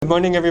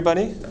morning,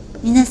 everybody.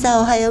 皆さ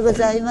んおはようご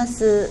ざいま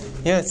す。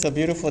 Yeah, it's a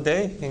beautiful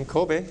day in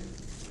Kobe.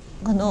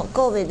 この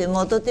神戸で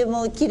もとて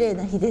も綺麗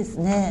な日です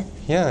ね。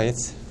 Yeah,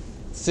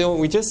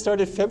 we just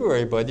started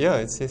February, but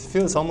yeah, it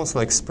feels almost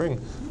like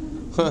spring.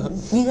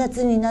 2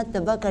月になっ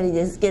たばかり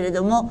ですけれ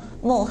ども、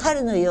もう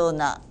春のよう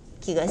な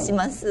気がし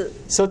ます。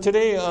 So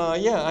today,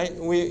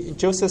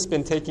 Joseph's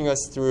been taking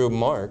us through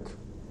Mark.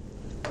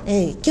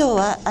 今日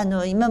は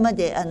今ま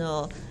で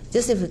ジ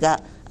ョセフ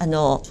が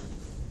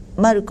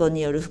マルコ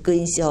による福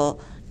音書を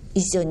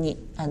一緒に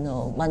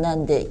学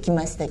んでき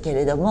ましたけ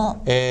れど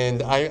も、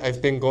 And I've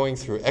been going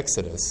through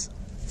Exodus.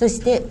 そし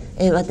て、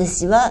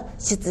私は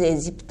出エ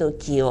ジプト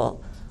記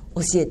を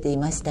教えてい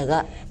ました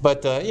が、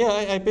 But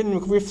I've been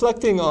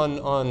reflecting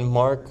on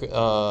Mark,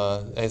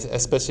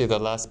 especially the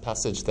last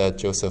passage that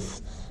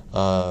Joseph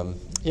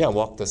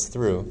walked us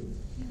through.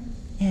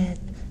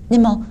 で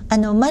も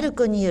マル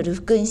コによる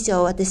福音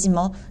書を私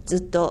もず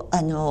っと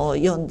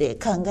読んで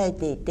考え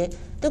ていて、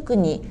特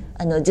に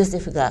ジョセ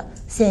フが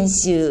先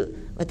週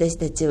私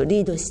たちを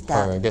リードし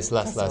た Or I guess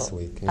last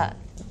week. Yeah.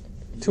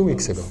 2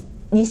 weeks ago.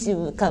 2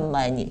週間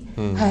前に、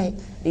はい、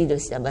リード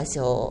した場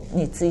所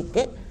につい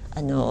て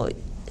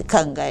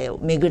考えを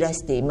巡ら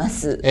していま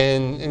す。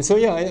 And so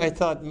I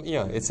thought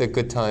it's a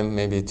good time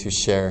maybe to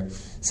share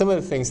some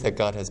of the things that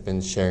God has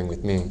been sharing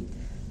with me.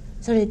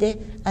 それで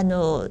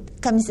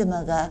神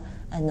様が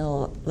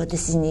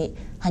私に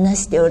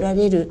話しておら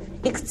れる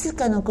いくつ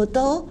かのこ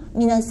とを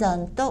皆さ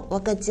んと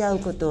分かち合う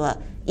ことは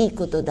いい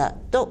ことだ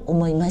と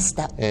思いまし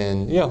た。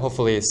 And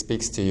hopefully it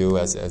speaks to you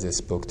as it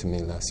spoke to me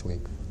last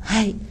week.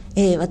 はい、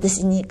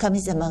私に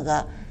神様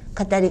が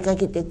語りか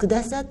けてく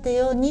ださった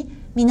ように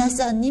皆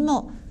さんに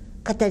も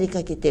語り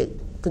かけて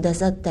くだ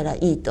さったら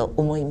いいと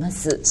思いま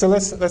す。 So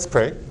let's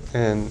pray.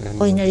 And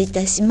お祈りい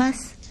たしま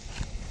す。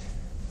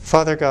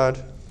 Father God,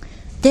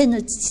 天の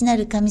父な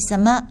る神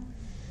様、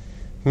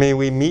 may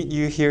we meet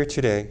you here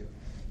today.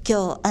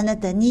 今日あな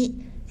た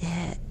に、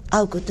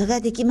会うこと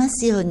ができま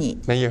すように。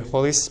 May your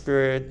Holy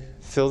Spirit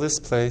fill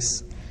this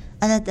place.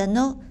 あなた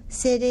の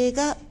聖霊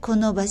がこ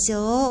の場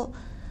所を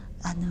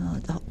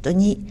本当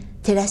に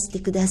照らして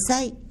くだ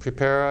さい。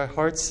 Prepare our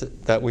hearts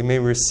that we may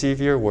receive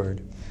your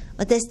word.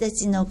 私た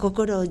ちの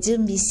心を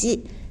準備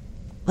し、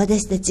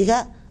私たち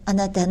があ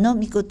なたの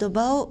御言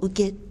葉を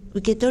受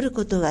け取る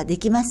ことがで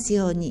きます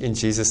ように。 In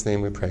Jesus'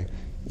 name we pray.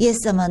 イエ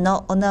ス様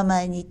のお名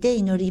前にて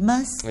祈り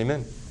ます。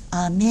 Amen.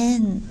 アーメ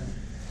ン。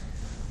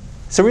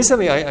 So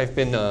recently I've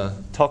been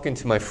talking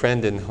to my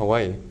friend in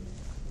Hawaii.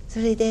 そ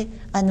れで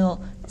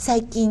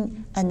最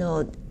近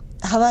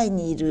ハワイ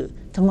にいる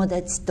友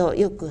達と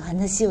よく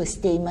話を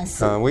していま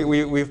す。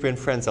 We've been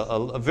friends a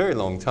very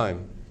long time.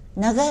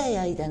 長い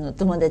間の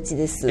友達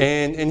です。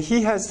 And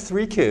he has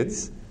 3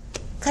 kids.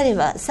 彼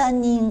は3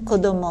人子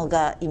供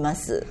がいま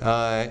す。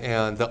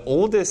 And the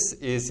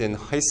oldest is in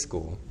high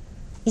school.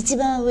 一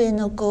番上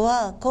の子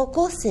は高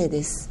校生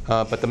です。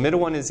 But the middle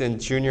one is in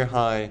junior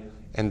high,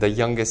 and the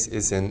youngest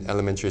is in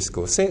elementary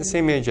school.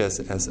 Same age as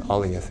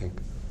Ollie, I think.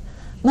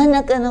 真ん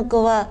中の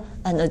子は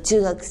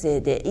中学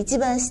生で、一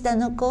番下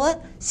の子は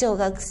小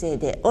学生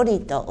で、オリ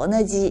と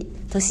同じ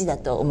年だ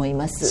と思い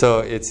ます。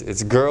 So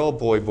it's girl,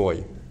 boy,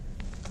 boy.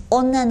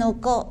 女の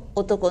子、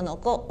男の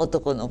子、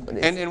男の子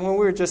です。 And what we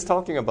were just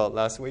talking about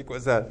last week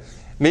was that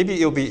maybe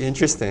it'll be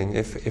interesting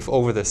if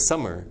over the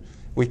summer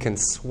we can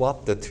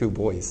swap the 2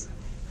 boys.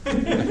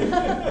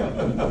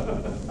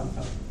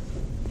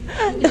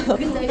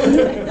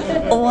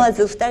 思わ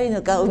ず2人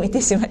の顔を見て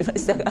しまいま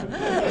したが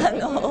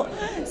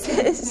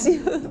先週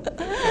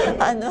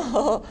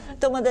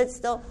友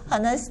達と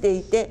話して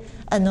いて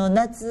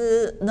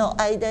夏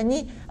の間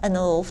に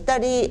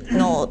2人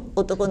の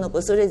男の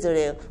子それぞ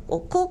れ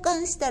を交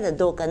換したら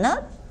どうか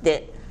なっ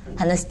て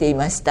話してい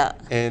ました。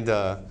 And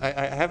I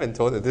haven't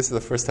told it. This is the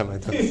first time I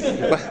told it.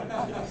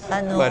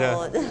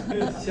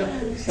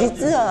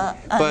 実は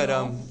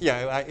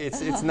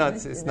it's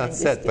not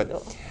set.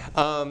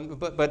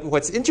 But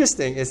what's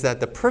interesting is that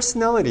the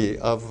personality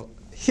of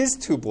his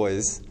 2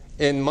 boys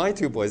and my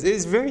 2 boys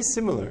is very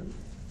similar.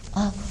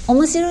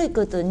 面白い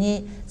こと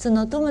にそ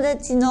の友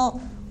達の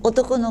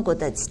男の子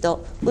たち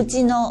とう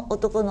ちの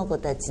男の子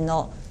たち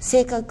の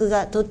性格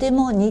がとて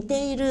も似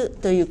ている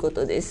というこ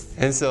とです。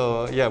 And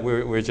so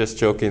we're just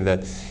joking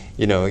that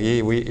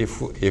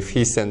if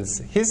he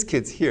sends his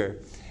kids here,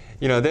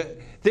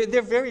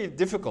 they're very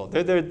difficult.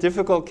 They're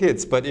difficult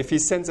kids, but if he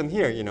sends them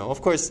here,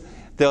 of course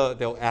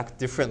they'll act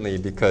differently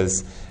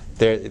because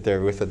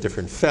they're with a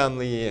different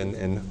family,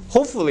 and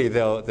hopefully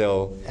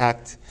they'll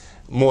act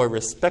more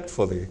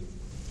respectfully.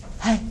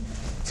 はい、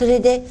それ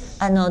で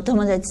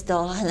友達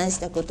と話し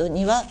たこと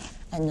には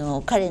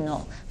彼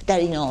の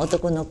2人の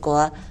男の子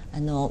は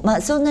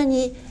そんな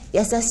に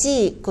優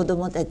しい子ど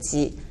もた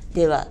ち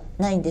では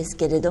ないんです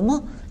けれど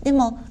も、で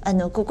も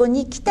ここ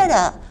に来た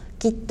ら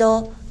きっ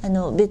と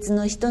別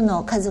の人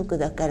の家族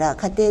だから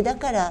家庭だ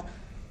から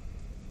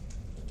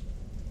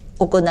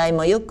行い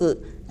もよ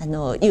く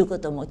言うこ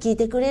とも聞い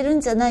てくれる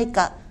んじゃない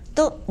か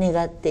と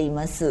願ってい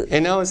ます。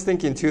 And I was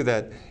thinking too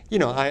that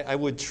I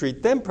would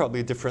treat them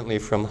probably differently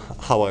from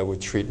how I would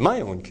treat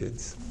my own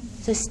kids.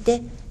 そし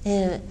て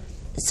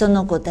そ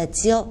の子た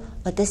ちを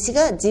私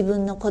が自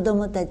分の子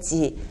供た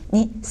ち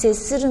に接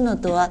するの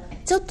とは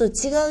ちょっと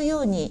違うよ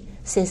うに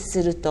接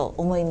すると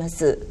思いま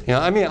す。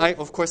I mean,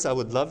 of course I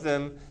would love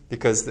them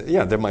because,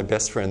 they're my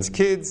best friend's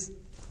kids.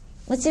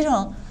 もち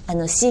ろん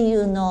親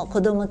友の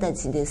子供た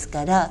ちです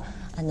から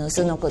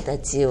その子た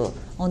ちを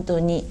本当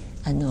に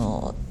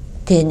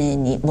丁寧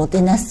にも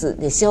てなす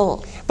でし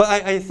ょう。But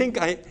I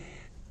think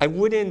I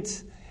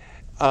wouldn't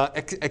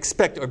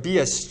expect or be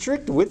as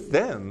strict with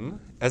them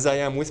as I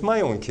am with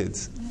my own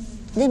kids.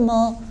 で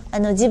も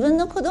自分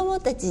の子供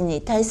たち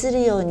に対す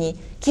るように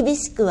厳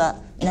しくは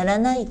なら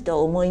ない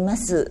と思いま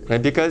す。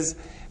Right? Because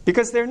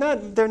they're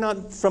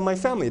not from my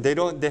family. They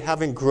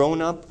haven't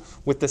grown up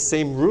with the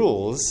same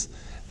rules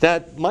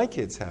that my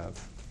kids have.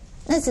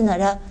 なぜな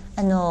ら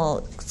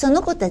そ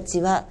の子たち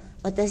は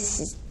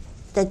私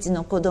たち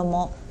の子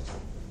供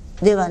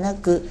ではな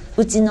く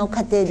うちの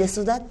家庭で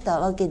育った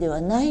わけでは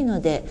ない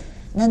ので、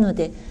なの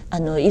で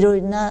いろ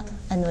いろな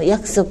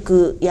約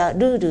束や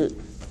ルール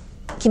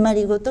決ま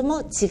り事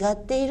も違っ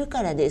ている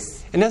からで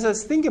す。And as I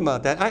was thinking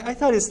about that, I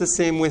thought it's the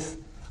same with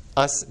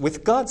us,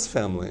 with God's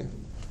family.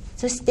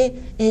 そし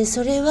て、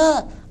それ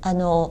は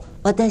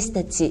私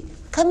たち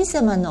神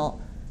様の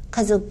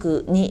家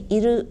族に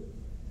いる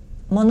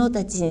者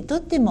たちにと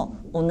っても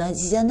同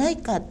じじゃない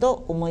か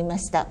と思いま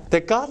した。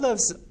That God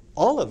loves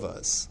all of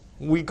us,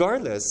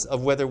 regardless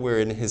of whether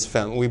we're in His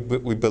family,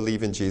 we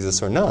believe in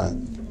Jesus or not.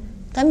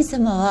 神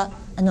様は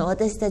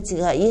私たち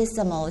がイエス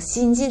様を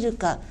信じる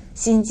か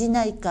信じ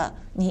ないか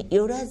に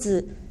よら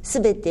ず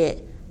全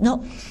て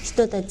の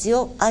人たち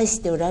を愛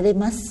しておられ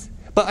ます。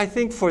But I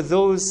think for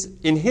those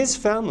in His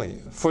family,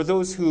 for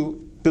those who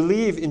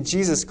believe in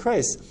Jesus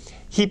Christ,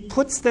 He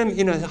puts them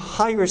in a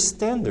higher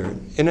standard,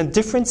 in a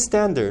different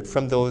standard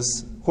from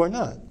those who are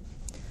not.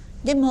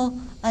 でも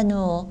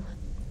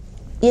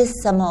イエ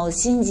ス様を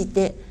信じ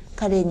て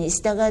彼に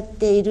従っ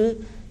てい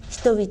る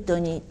人々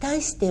に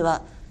対して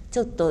はち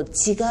ょっと違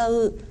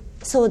う、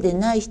そうで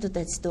ない人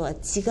たちとは違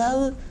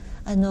う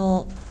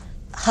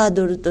ハー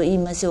ドルといい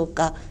ましょう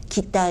か、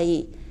期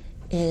待、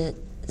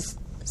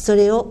そ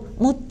れを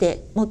もっ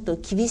てもっと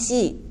厳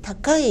しい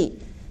高い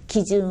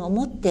基準を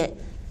持って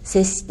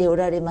接してお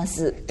られま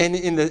す。And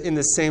in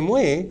the same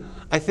way,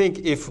 I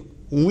think if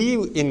we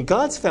in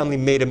God's family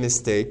made a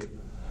mistake,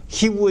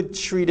 He would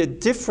treat it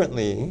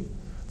differently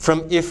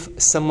from if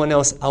someone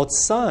else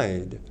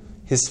outside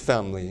His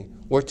family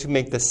were to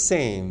make the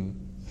same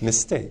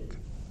mistake.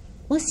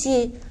 も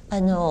し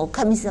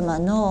神様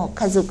の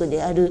家族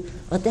である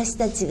私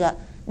たちが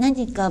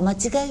何か間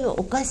違いを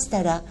犯し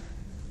たら、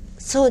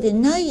そうで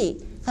ない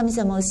神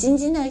様を信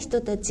じない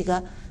人たち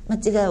が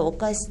間違いを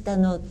犯した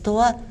のと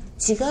は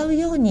違う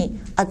ように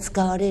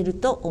扱われる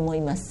と思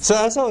います。So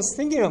as I was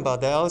thinking about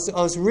that,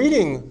 I was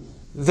reading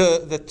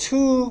the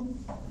two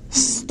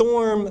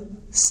storm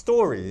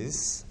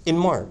stories in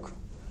Mark.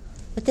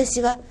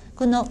 私は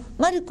この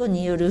マルコ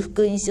による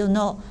福音書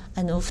の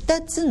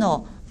2つ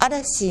の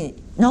嵐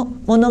の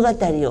物語を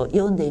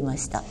読んでいま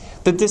した。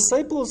The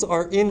disciples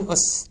are in a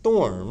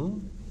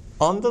storm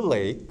on the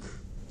lake,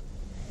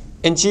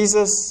 and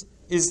Jesus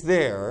is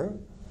there,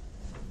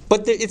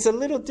 but it's a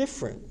little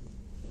different.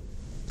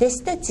 弟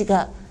子たち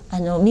が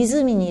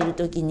湖にいる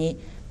時に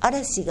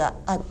嵐が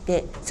あっ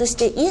て、そし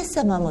てイエス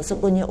様もそ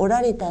こにお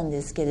られたんで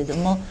すけれど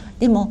も、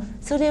でも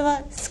それ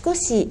は少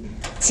し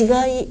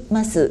違い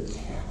ます。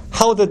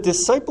How the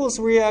disciples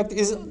react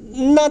is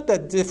not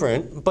that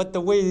different, but the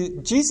way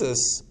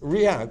Jesus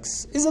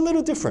reacts is a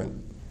little different.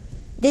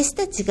 弟子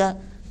たちが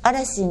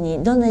嵐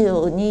にどの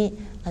ように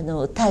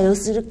対応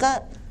するか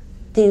っ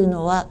ていう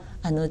のは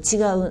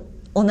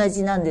同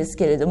じなんです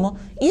けれども、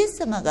イエス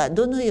様が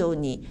どのよう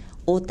に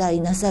応対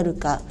なさる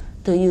か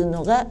という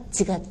のが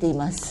違ってい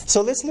ます。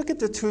So let's look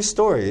at the two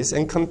stories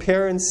and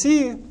compare and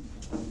see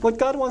what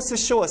God wants to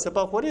show us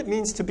about what it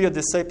means to be a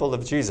disciple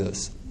of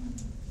Jesus.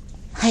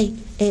 はい、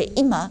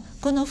今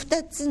この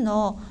2つ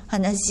の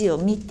話を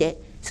見て、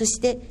そ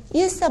してイ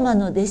エス様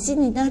の弟子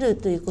になる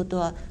ということ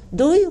は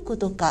どういうこ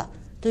とか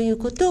という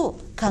ことを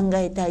考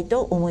えたい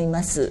と思い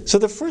ます。So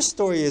the first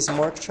story is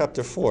Mark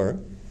chapter 4.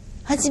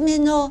 はじめ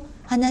の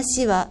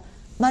話は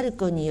マル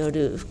コによ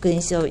る福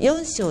音書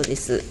4章で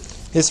す。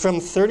It's from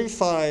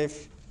 35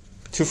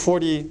 to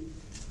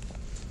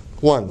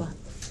 41.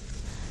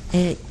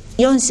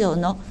 4章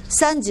の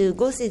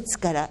35節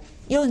から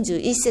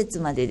41節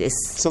までで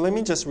す。So let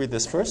me just read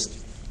this first.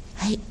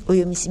 はい、お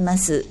読みしま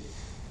す。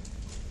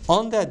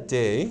On that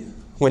day,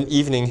 when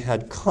evening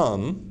had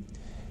come,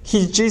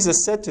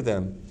 Jesus said to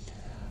them,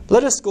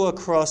 "Let us go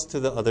across to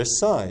the other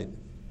side."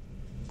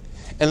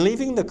 And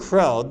leaving the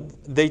crowd,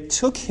 they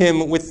took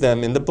him with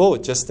them in the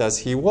boat just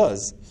as he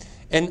was,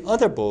 and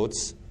other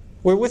boats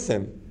were with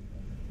him.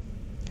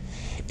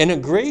 And a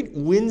great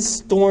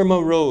windstorm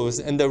arose,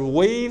 and the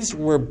waves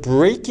were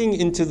breaking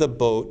into the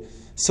boat,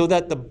 so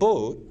that the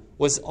boat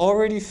was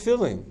already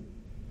filling.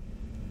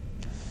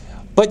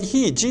 But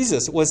he,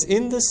 Jesus, was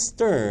in the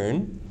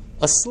stern,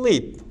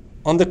 asleep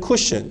on the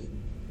cushion.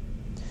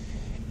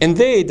 And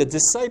they, the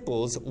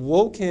disciples,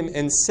 woke him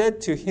and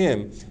said to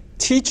him,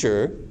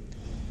 "Teacher,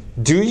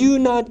 Do you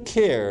not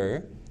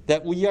care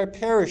that we are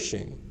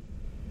perishing?"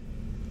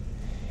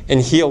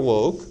 And he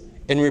awoke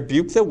and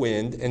rebuked the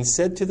wind and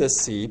said to the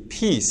sea,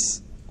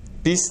 "Peace,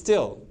 be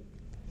still."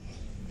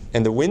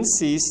 And the wind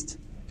ceased,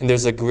 and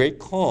there's a great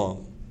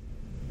calm.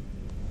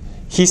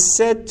 He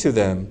said to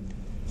them,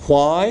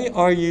 "Why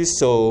are you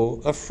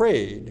so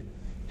afraid?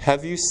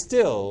 Have you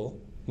still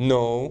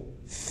no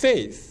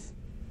faith?"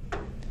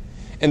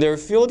 And they were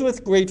filled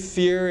with great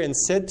fear and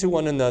said to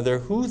one another,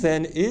 "Who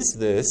then is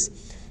this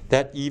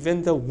that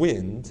even the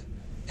wind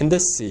and the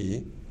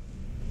sea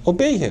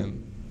obey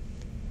him?"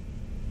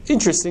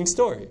 Interesting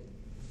story.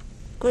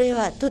 これ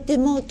はとて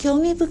も興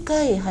味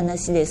深い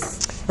話です。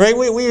Right?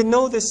 We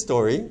know this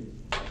story.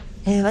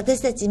 私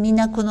たちみん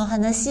なこの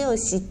話を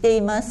知って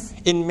います。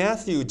In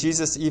Matthew,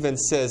 Jesus even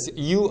says,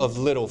 "You of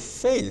little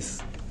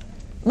faith."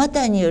 マ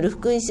タイによる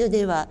福音書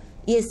では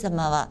イエス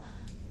様は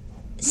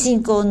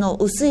信仰の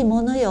薄い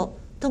ものよ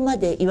とま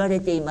で言わ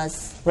れていま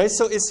す。Right?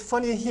 So it's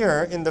funny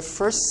here in the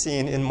first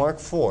scene in Mark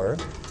 4.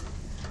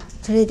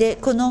 それで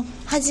この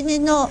初め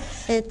の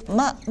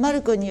マ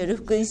ルコによる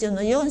福音書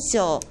の4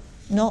章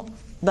の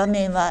場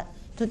面は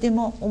とて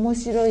も面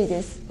白い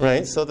です。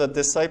 Right? So the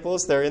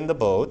disciples, they're in the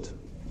boat.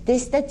 弟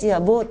子たち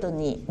はボート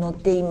に乗っ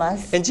ていま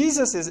す。 And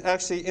Jesus is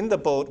actually in the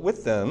boat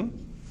with them.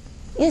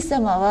 イエス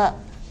様は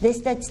弟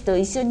子たちと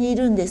一緒にい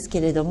るんですけ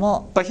れど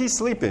も、 But he's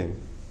sleeping.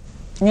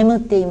 眠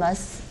っていま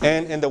す。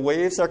 And the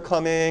waves are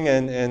coming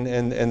and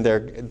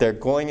they're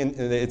going and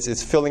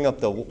it's filling up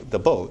the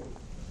boat.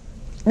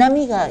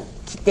 波が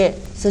来て、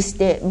そし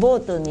てボー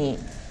トに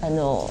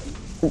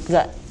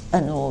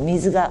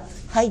水が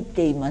入っ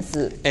ていま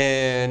す。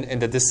 And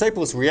the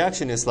disciples'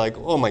 reaction is like,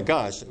 "Oh my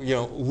gosh,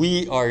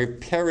 we are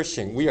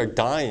perishing. We are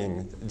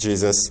dying,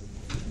 Jesus."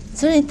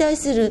 それに対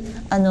する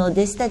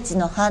弟子たち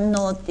の反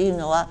応っていう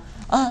のは、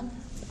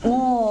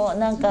もう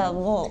なんか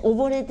もう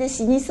溺れて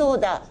死にそう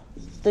だ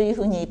というふ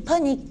うにパ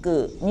ニッ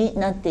クに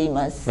なってい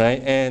ます。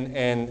 Right?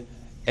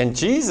 And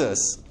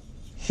Jesus,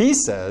 he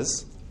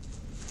says,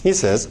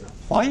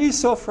 "Why are you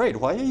so afraid?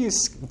 Why are you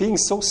being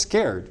so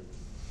scared?"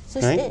 そ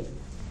して、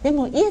で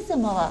もイエス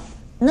様は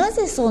な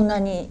ぜそんな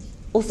に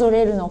恐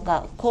れるの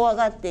か、怖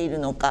がっている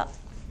のか、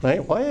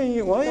 Right? Why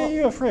are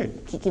you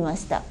afraid? 聞きま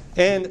した。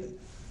 And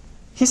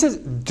he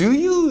says, "Do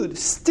you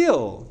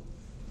still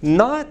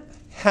not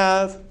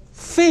have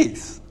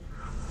faith?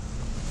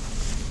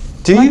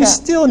 Do you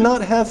still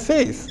not have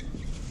faith?"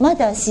 ま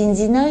だ信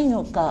じない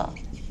のか。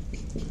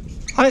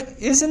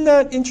 Isn't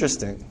that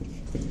interesting?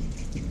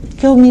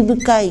 興味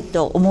深い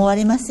と思わ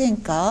れません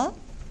か？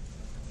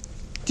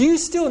 Do you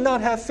still not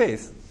have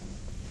faith?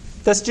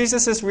 That's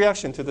Jesus'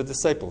 reaction to the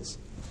disciples.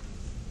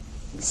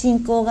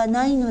 信仰が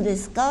ないので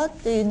すか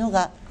というの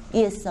がイ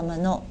エス様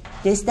の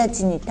弟子た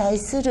ちに対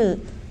する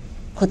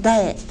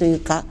答えという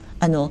か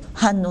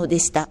反応で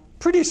した。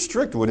 Pretty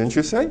strict, wouldn't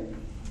you say?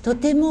 と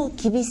ても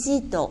厳し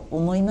いと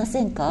思いま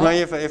せんか？ Now,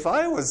 if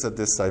I was a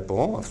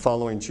disciple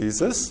following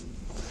Jesus,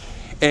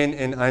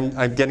 and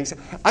I'm getting sick,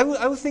 I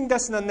would think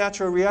that's a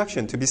natural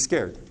reaction to be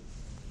scared.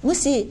 も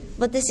し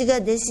私が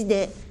弟子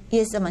でイ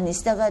エス様に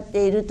従っ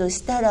ていると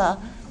したら、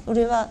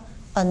俺は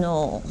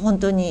本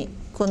当に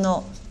こ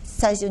の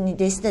最初に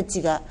弟子た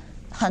ちが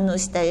反応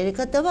したやり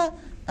方は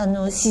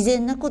自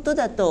然なこと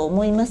だと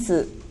思いま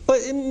す。 But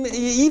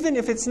even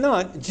if it's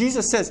not,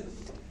 Jesus says,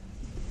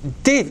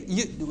 "Dave,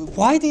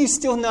 why do you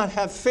still not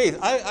have faith?"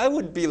 I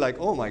would be like,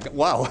 "Oh my God,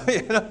 wow."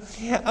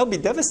 I would be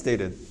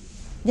devastated.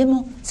 で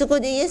もそこ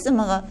でイエス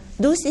様が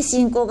どうして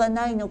信仰が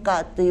ないの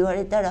かと言わ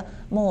れたら、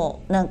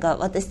もうなんか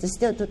私とし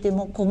てはとて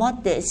も困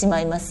ってし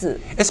まいます。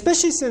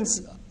 Especially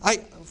since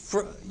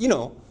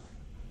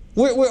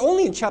we're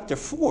only in chapter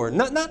 4.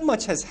 Not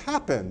much has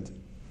happened.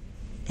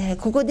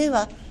 ここで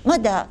はま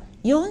だ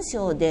4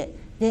章で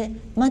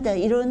まだ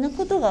いろんな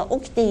ことが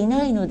起きてい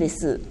ないので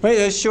す。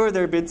 Right? Sure,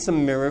 there have been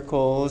some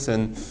miracles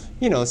and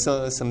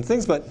some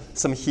things, but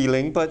some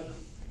healing. But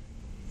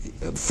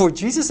for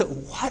Jesus,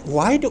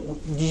 why do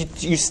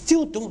you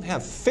still don't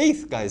have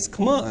faith, guys?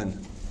 Come on,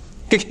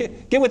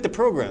 get with the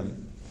program.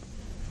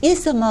 イエ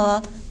ス様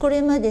はこ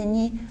れまで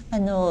に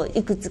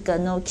いくつか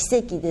の奇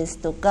跡です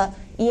とか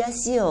癒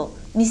しを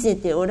見せ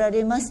ておら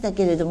れました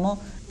けれども、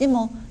で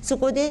もそ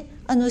こで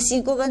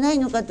信仰がない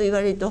のかと言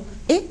われると、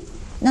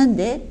なん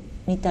で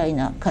みたい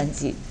な感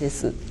じで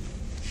す。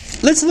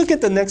 Let's look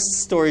at the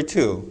next story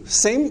too.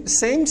 Same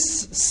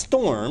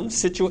storm,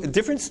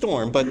 different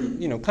storm, but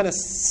kind of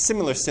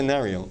similar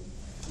scenario.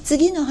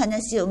 次の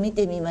話を見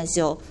てみま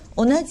しょ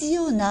う。同じ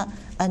ような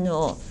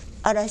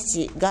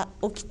嵐が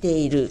起きて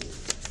いる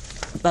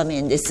場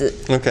面です。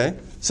 Okay,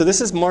 so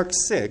this is Mark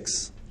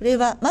 6. これ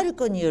はマル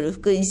コによる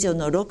福音書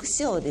の6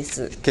章で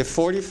す。 Okay,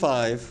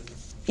 45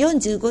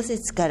 45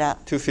節から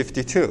to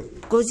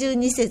 52.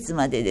 52節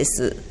までで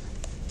す。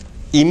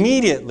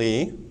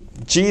 Immediately,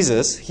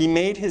 Jesus, he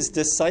made his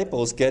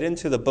disciples get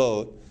into the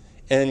boat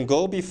and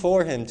go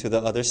before him to the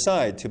other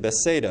side, to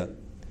Bethsaida,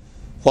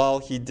 while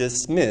he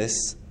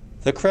dismissed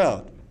the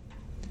crowd.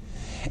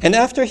 And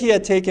after he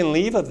had taken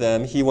leave of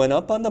them, he went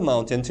up on the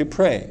mountain to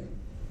pray.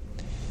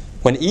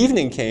 When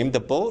evening came, the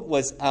boat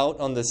was out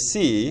on the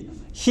sea.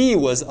 He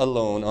was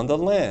alone on the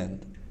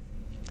land.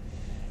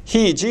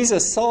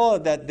 Jesus, saw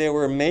that they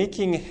were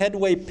making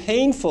headway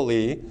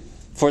painfully,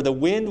 for the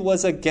wind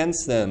was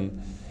against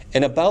them.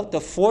 And about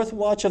the fourth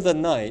watch of the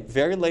night,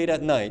 very late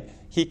at night,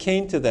 he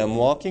came to them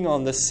walking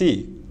on the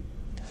sea.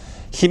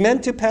 He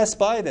meant to pass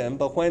by them,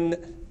 but when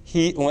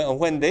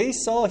they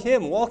saw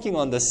him walking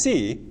on the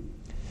sea,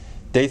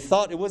 they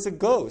thought it was a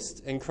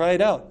ghost and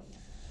cried out.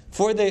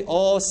 For they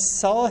all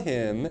saw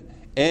him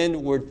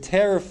and were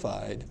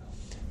terrified.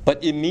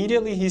 But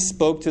immediately he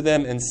spoke to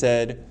them and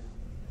said,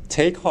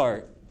 "Take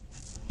heart,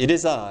 it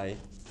is I.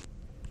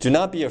 Do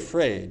not be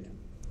afraid."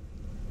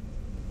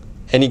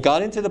 And he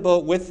got into the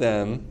boat with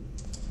them.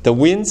 The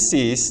wind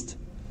ceased.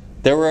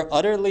 They were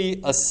utterly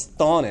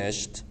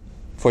astonished,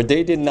 for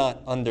they did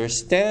not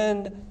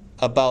understand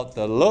about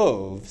the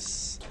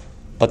loaves,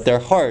 but their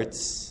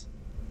hearts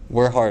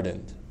were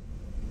hardened.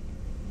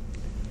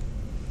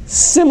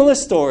 Similar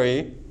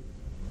story,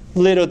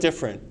 little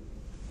different.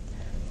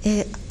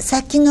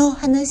 先の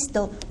話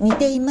と似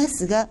ていま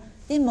すが、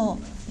でも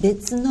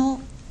別の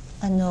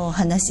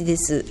話で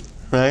す。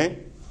Right?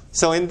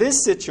 So in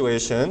this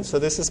situation, so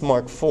this is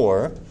Mark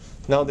 4,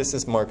 now this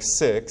is Mark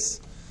 6,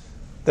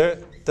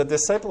 the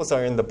disciples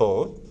are in the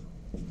boat.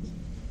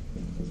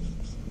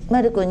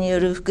 マルコによ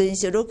る福音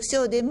書6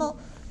章でも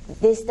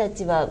弟子た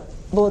ちは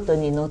ボート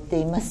に乗って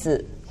いま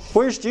す。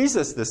Where's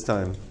Jesus this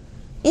time?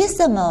 イエス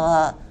様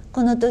は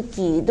この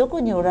時ど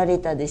こにおられ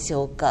たでし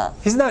ょうか。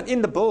 He's not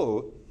in the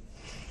boat,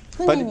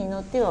 船に乗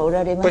ってはお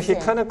られま but せ he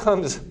ん。 kind of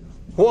comes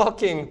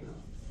walking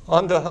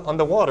on the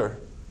water.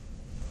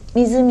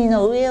 湖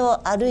の上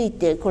を歩い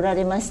て来ら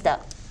れまし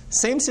た。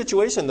 Same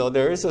situation though,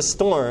 there is a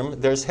storm,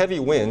 there's heavy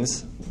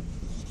winds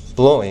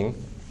blowing.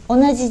 同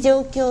じ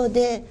状況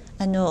で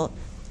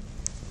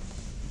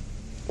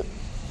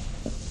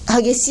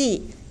激し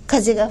い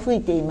風が吹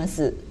いていま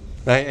す。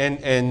 Right?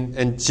 And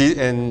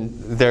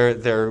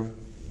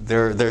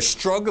they're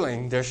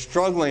struggling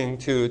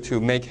to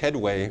make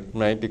headway,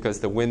 right? Because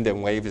the wind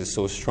and wave is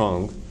so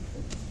strong.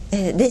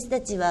 弟子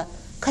たちは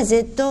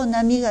風と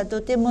波が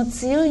とても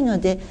強いの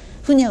で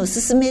船を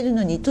進める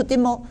のにとて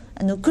も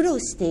苦労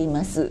してい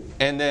ます。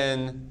 And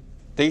then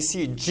they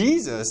see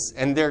Jesus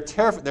and they're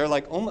terrified. They're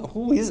like, "Oh my,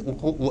 who is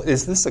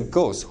this a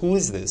ghost? Who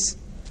is this?"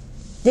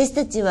 弟子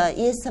たちは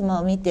イエス様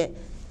を見て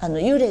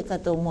幽霊か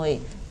と思い、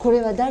こ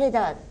れは誰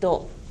だ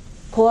と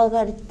怖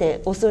がって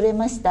恐れ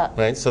ました。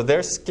 Right? So they're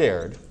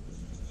scared.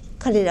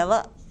 彼ら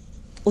は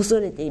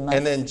恐れています。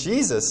 And then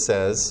Jesus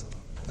says,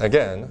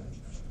 again,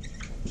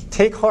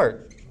 "Take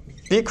heart,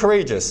 be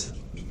courageous."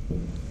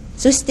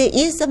 そして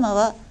イエス様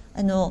は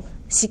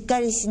しっか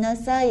りしな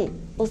さい、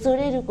恐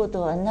れるこ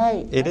とはな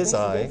い。 It is 私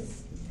I. で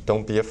す。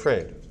 Don't be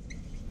afraid.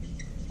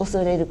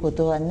 恐れるこ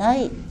とはな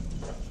い。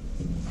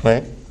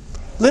 Right?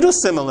 Little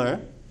similar,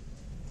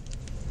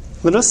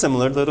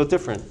 little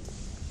different.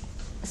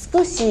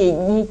 少し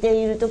似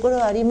ているところ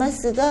はありま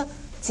すが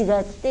違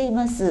ってい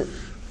ます。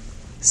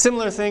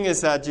 Similar thing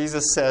is that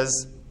Jesus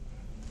says,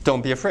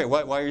 "Don't be afraid."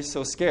 Why are you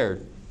so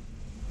scared?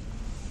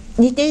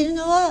 似ている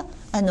のは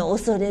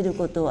恐れる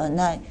ことは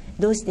ない。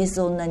どうして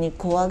そんなに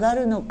怖が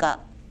るのか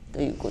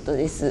ということ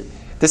です。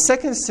 The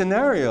second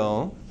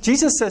scenario,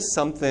 Jesus says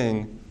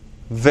something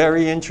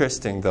very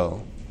interesting though.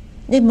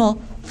 でも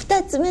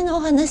2つ目のお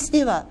話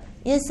では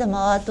イエス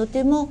様はと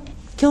ても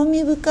興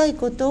味深い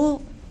こと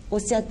をおっ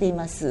しゃってい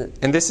ます。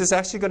 And this is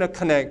actually going to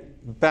connect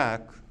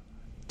back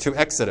to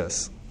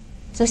Exodus.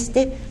 そし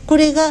てこ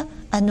れが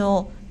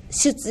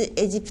出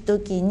エジプト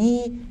記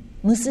に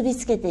結び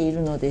つけてい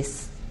るので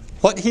す。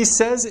 What he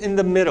says in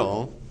the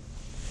middle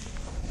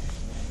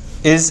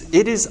is,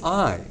 "It is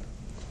I."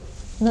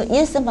 イ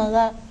エス様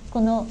が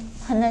この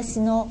話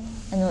の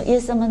イエ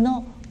ス様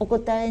のお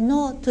答え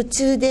の途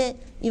中で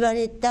言わ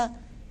れた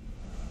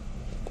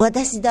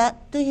私だ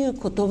という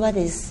言葉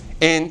です。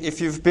 And if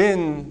you've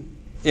been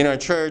in our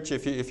church,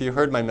 if you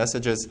heard my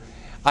messages,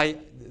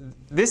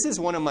 this is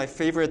one of my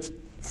favorite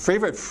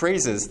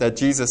phrases that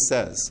Jesus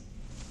says.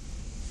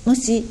 も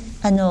し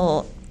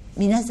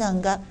皆さ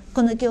んが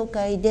この教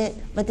会で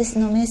私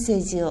のメッセ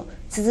ージを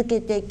続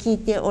けて聞い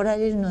ておら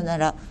れるのな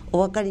らお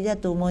分かりだ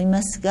と思い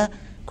ますが、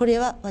これ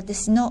は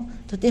私の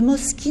とても好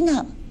き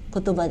な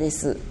言葉で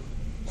す。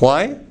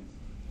 Why?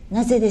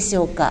 なぜでし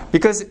ょうか。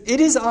 Because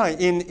it is I.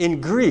 In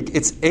Greek,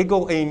 it's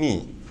ego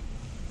eimi.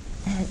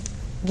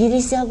 ギ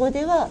リシャ語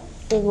では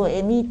エゴ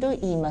エミと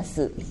言いま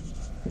す。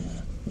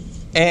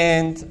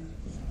 And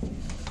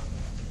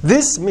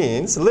this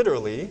means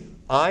literally,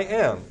 I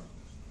am.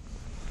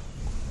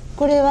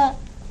 これは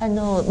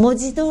文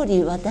字通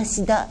り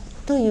私だ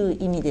という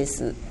意味で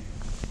す。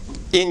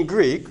 In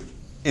Greek,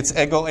 it's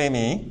ego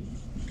eimi,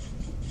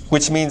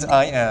 which means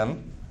I am.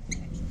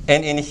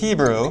 And in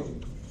Hebrew,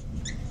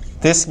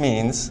 this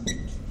means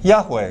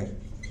Yahweh.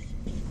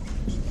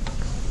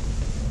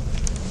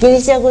 ギ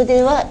リシャ語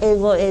ではエ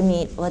ゴエ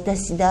ミ、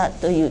私だ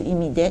という意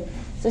味で、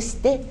そし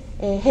て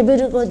ヘブ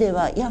ル語で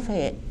はヤフ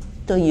ェ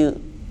という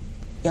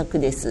訳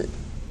です。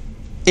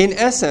 In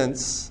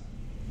essence,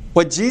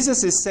 What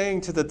Jesus is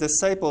saying to the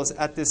disciples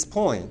at this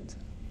point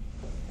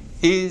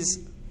is,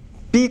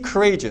 be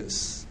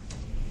courageous.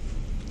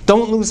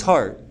 Don't lose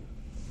heart.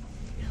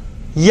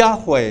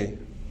 Yahweh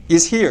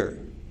is here.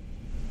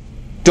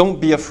 Don't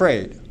be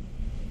afraid.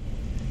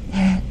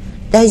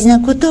 大事な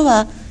こと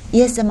は、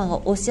イエス様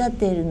がおっしゃっ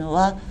ているの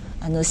は、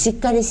しっ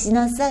かりし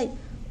なさい。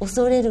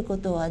恐れるこ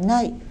とは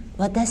ない。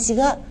私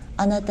が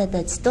あなた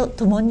たちと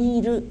共に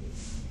いる。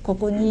こ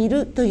こにい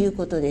るという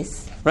ことで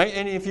す。Right?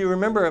 And if you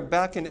remember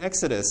back in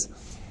Exodus,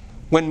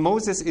 when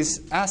Moses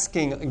is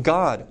asking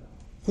God,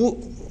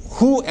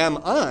 who am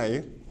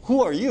I?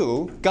 Who are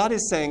you? God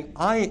is saying,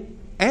 I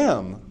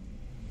am.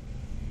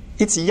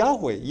 It's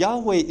Yahweh.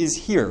 Yahweh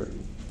is here.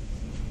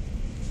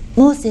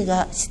 モーセ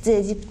が出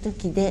エジプト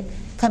記で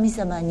神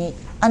様に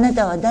あな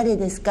たは誰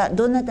ですか、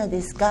どなた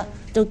ですか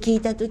と聞い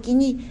たとき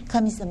に、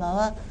神様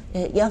は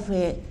ヤフ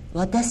ェ、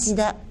私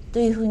だと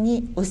いうふう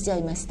におっしゃ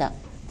いました。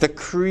The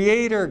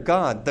Creator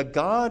God, the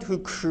God who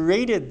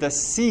created the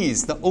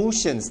seas, the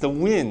oceans, the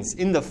winds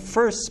in the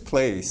first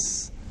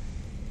place,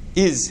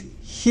 is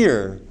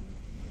here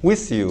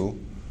with you.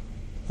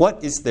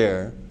 What is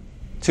there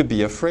to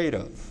be afraid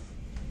of?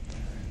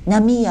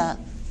 波や、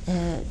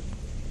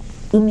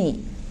海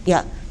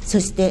やそ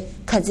して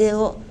風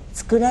を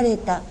作られ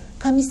た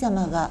神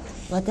様が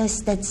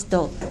私たち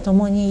と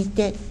共にい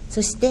て、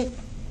そして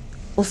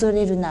恐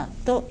れるな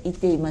と言っ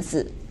ていま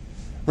す。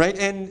Right,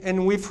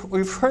 and we've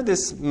heard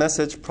this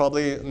message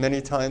probably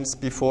many times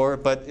before,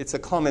 but it's a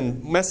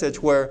common message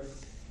where,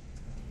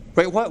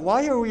 right,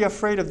 why are we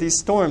afraid of these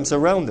storms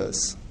around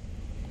us?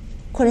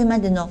 これま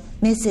での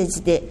メッセー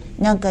ジで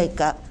何回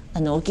かお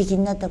聞き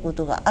になったこ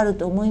とがある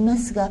と思いま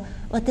すが、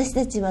私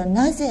たちは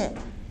なぜ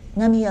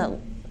波や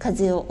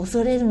風を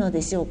恐れるの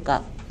でしょう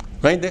か。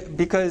Right,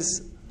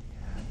 because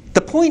the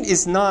point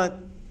is not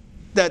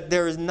that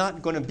there is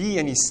not going to be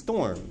any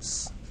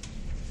storms.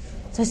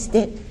 そし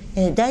て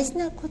大事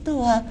なこと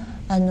は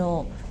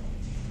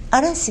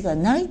嵐が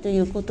ないとい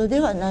うことで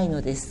はない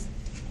のです。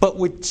But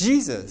with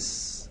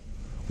Jesus,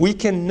 we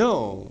can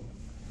know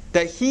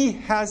that He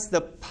has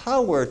the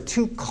power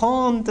to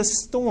calm the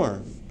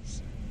storms.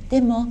 で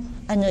も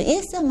イ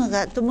エス様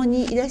が共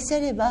にいらっしゃ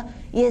れば、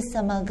イエス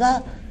様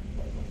が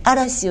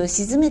嵐を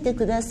鎮めて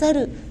くださ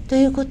ると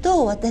いうこ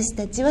とを私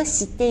たちは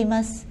知ってい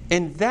ます。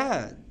And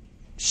that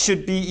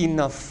should be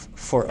enough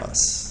for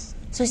us.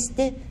 そし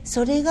て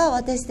それが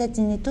私た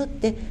ちにとっ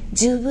て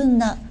十分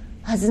な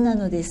はずな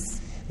ので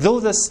す。Though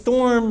the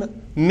storm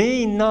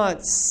may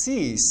not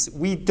cease,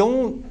 we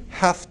don't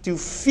have to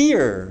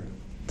fear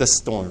the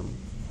storm.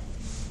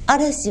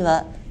 嵐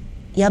は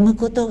止む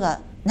ことが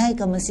ない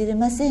かもしれ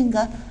ません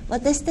が、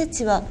私た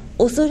ちは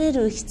恐れ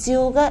る必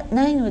要が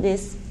ないので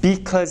す。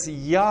Because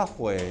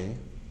Yahweh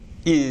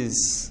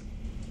is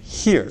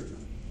here.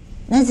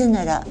 なぜ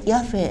なら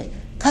ヤフェ、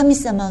神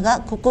様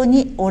がここ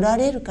におら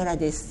れるから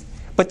です。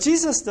But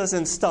Jesus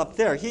doesn't stop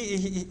there.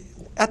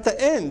 At the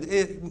end,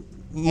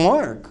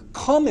 Mark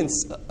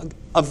comments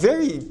a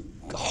very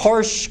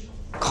harsh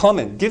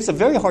comment, gives a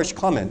very harsh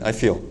comment, I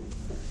feel.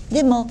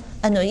 でも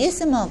イエス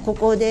様はこ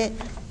こで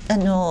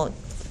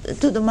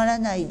とどまら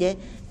ないで、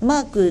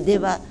マークで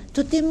は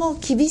とても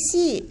厳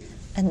しい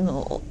言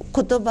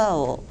葉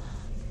を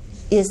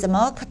イエス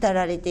様は語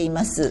られてい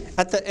ます。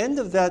At the end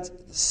of that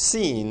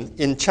scene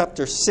in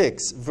chapter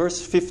 6,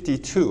 verse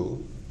 52,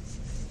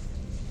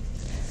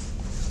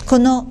 こ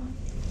の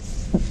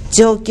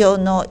状況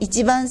の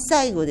一番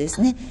最後で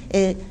すね、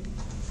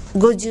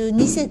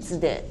52節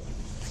で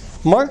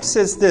Mark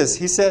says this.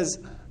 He says,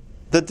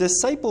 the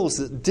disciples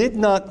did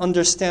not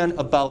understand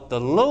about the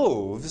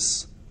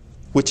loaves,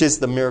 which is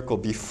the miracle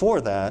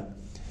before that,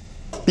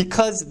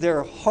 because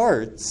their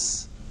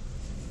hearts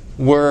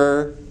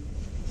were,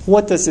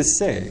 what does it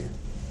say?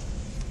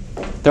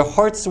 Their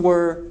hearts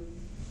were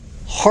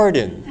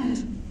hardened.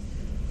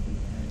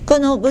 こ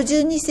の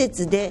52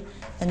節で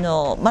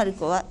マル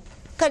コは、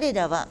彼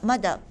らはま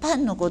だパ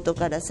ンのこと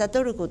から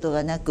悟ること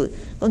がなく、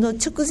この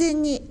直前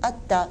にあっ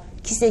た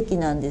奇跡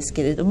なんです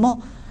けれど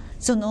も、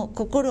その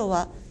心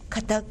は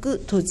固く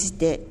閉じ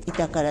てい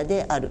たから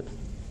である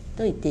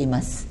と言ってい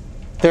ます。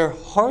Their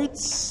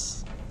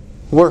hearts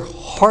were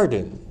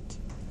hardened.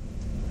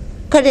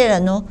 彼ら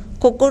の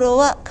心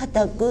は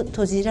固く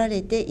閉じら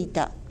れてい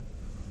た。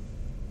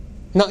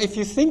Now, if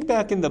you think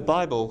back in the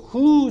Bible,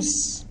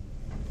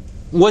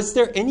 was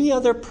there any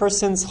other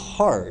person's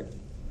heart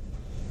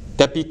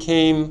that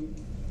became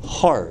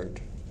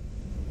hard?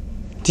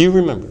 Do you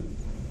remember?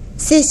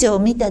 聖書を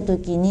見たと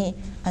きに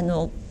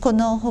こ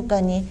の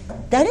他に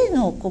誰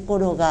の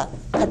心が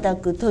固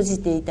く閉じ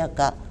ていた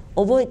か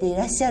覚えてい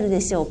らっしゃる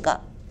でしょうか。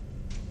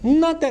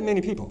 Not that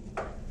many people.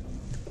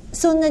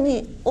 そんな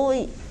に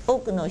多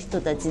くの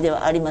人たちで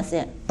はありま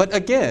せん。 But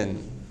again,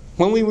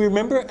 when we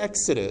remember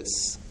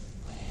Exodus,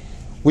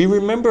 we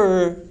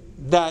remember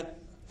that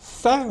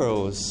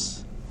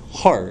Pharaoh's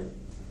heart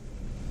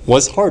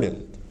was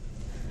hardened.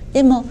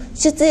 でも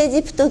出エ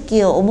ジプト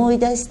記を思い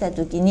出した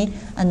ときに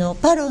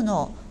パロ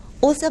の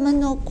王様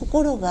の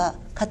心が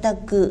固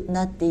く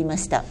なっていま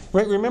した。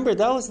 Right? Remember,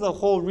 that was the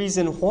whole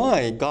reason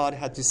why God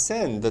had to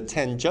send the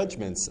 10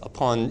 judgments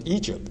upon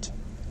Egypt.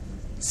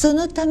 そ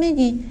のため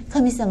に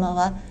神様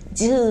は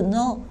10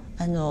の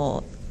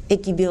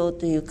疫病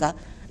というか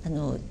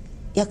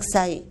厄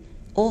災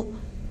を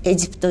エ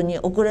ジプトに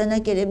送ら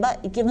なければ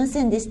いけま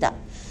せんでした。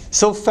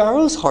 So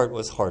Pharaoh's heart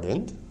was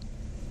hardened.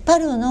 パ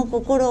ロの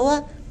心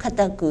は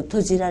固く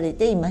閉じられ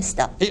ていまし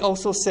た。 It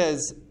also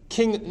says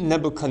King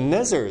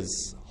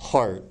Nebuchadnezzar's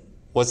heart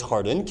was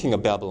hardened, king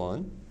of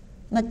Babylon.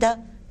 また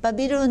バ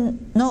ビロ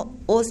ンの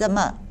王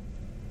様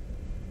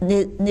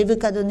ネブ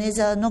カドネ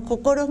ザーの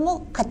心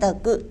も固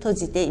く閉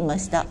じていま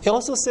した。 It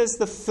also says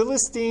the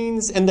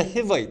Philistines and the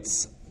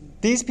Hivites,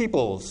 these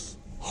people's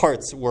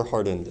hearts were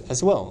hardened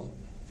as well.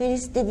 フィリ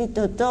ステ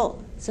人と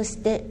そし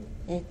て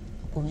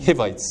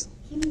Hivites.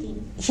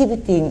 ヒブ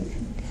ティンあり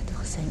がとう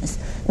ございます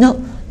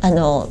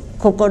の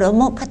心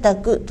も固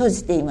く閉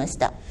じていまし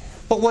た。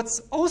 But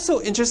what's also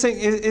interesting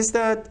is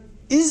that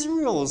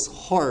Israel's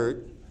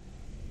heart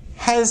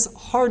has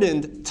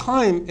hardened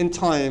time and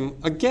time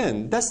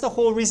again. That's the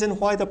whole reason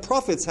why the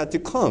prophets had to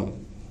come.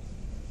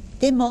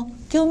 でも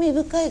興味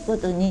深いこ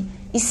とに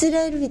イス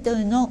ラエル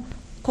人の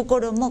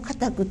心も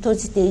固く閉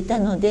じていた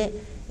ので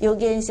預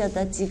言者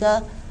たち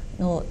が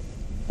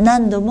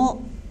何度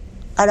も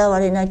現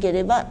れなけ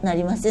ればな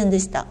りませんで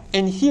した。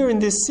 And here in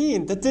this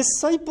scene, the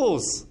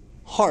disciples'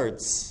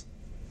 hearts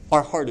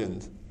are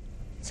hardened.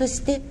 そ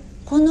して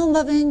この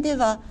場面で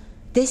は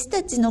弟子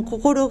たちの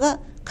心が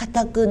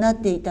固くなっ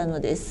ていたの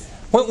です。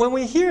 When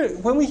we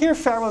hear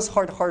Pharaoh's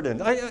heart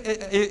hardened,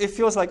 it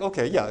feels like,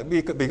 okay, yeah,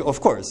 of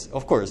course,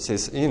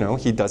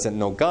 he doesn't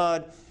know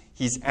God,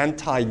 he's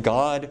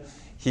anti-God,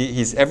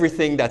 he's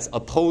everything that's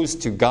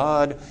opposed to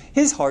God.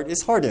 His heart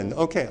is hardened.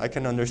 Okay, I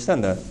can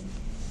understand that.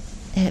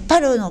 パ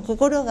ロの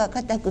心が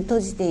固く閉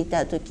じてい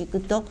たと聞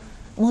くと、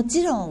も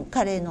ちろん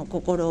彼の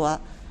心は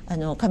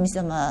神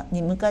様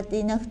に向かって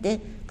いなくて、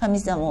神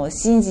様を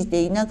信じ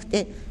ていなく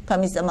て、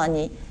神様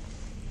に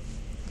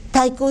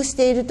対抗し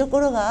ているとこ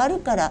ろがある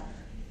から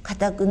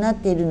固くなっ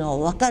ているの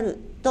を分かる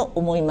と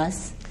思いま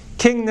す。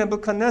 King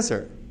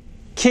Nebuchadnezzar,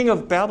 king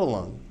of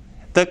Babylon,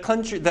 the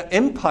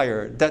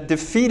empire that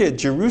defeated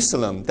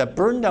Jerusalem, that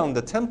burned down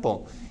the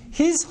temple,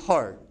 his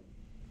heart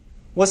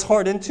was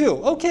hardened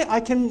too. Okay,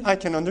 I can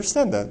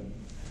understand that.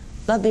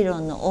 バビロ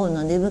ンの王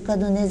のネブカ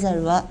ドネザ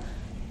ルは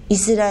イ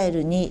スラエ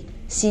ルに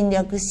侵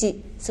略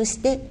し、そし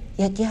て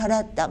焼き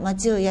払った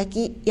町を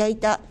焼い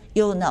た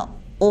ような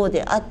王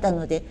であった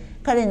ので、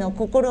彼の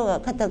心が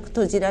固く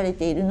閉じられ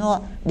ているの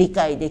は理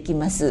解でき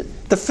ます。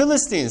 The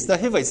Philistines, the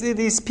Hivites,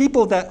 these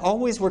people that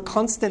always were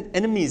constant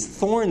enemies,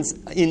 thorns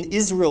in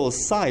Israel's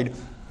side,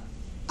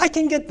 I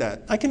can get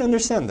that. I can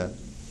understand that.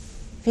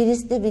 フィリ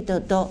ステ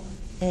人と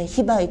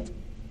ヒ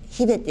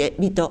ベテ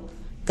人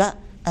が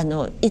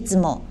いつ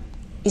も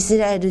イス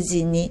ラエル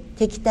人に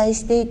敵対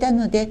していた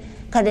の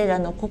で、彼ら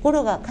の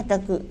心が固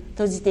く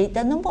閉じてい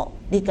たのも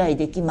理解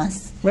できま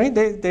す。 Right?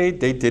 They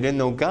didn't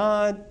know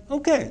God.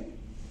 Okay.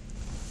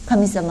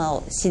 神様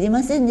を知り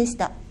ませんでし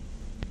た。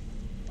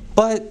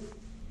 But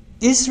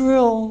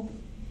Israel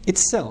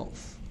itself,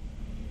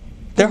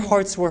 their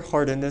hearts were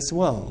hardened as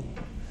well.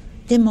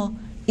 でも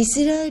イ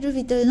スラエル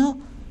人の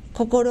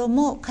心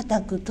も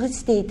固く閉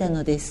じていた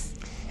のです。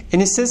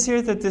 And it says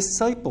here that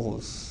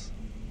disciples'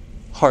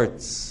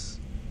 hearts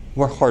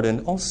were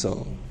hardened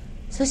also.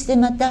 そして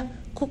また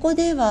ここ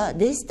では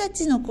弟子た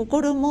ちの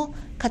心も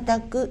固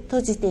く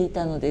閉じてい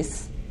たので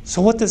す。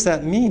 So what does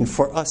that mean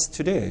for us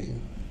today?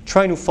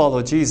 Trying to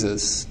follow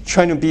Jesus,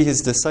 trying to be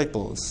his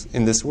disciples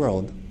in this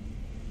world.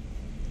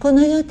 こ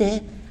の世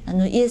で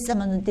イエス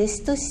様の弟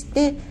子とし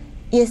て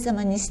イエス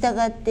様に従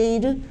ってい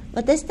る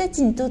私た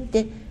ちにとっ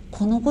て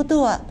このこ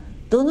とは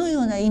どの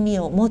ような意味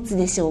を持つ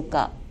でしょう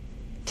か。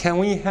 Can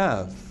we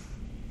have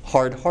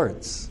hard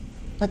hearts?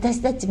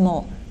 私たち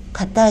も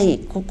固い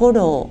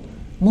心を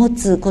持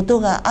つこと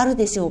がある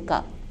でしょう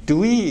か。 Do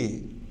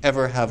we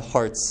ever have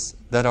hearts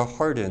that are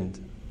hardened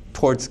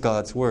towards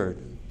God's word,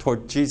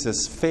 toward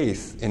Jesus'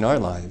 faith in our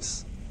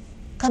lives?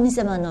 神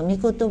様の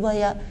御言葉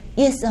や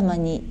イエス様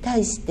に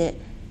対して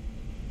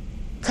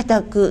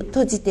固く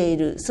閉じてい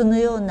るその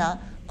よう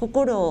な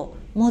心を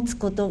持つ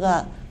こと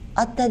が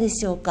あったで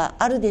しょうか、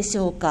あるでし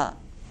ょうか。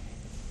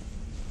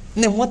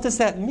 And then what does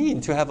that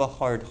mean to have a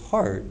hard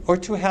heart or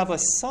to have a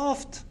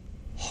soft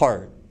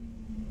heart?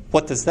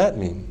 What does that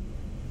mean?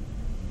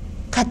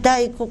 固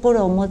い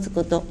心を持つ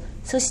こと、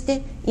そし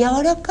て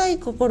柔らかい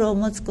心を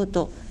持つこ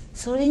と、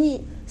そ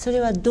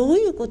れはどう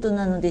いうこと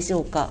なのでし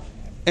ょうか。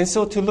 And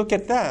so to look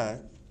at that,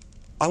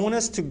 I want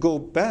us to go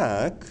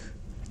back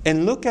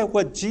and look at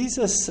what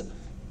Jesus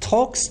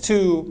talks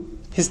to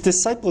his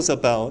disciples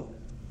about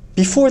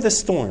before the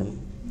storm.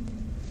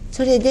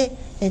 それで、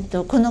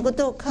このこ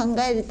とを考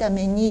えるた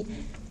めに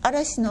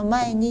嵐の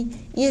前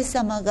にイエス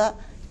様が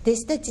弟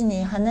子たち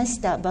に話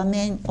した場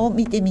面を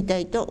見てみた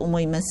いと思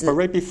います。 But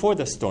right before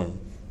the storm.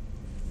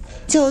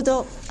 ちょう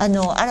ど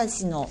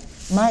嵐の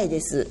前で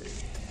す。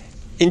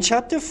 In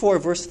chapter 4,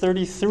 verse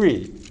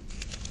 33,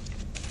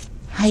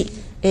 はい、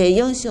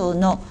4章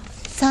の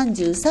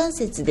33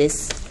節で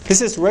す。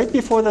This is right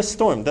before the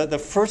storm, the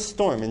first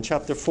storm in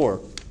chapter 4.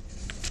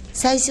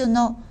 最初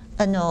の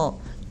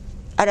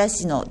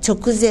嵐の直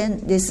前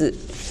です。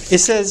It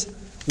says,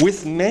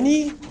 with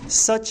many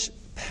such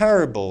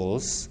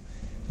parables,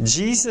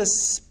 Jesus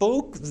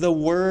spoke the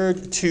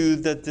word to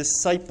the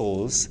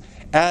disciples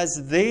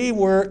as they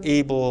were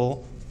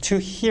able to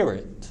hear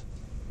it.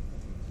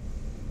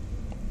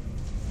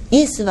 イ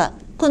エスは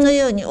この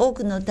ように多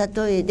くの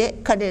例えで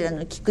彼ら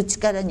の聞く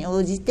力に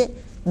応じて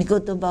御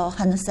言葉を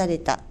話され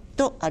た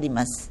とあり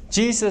ます。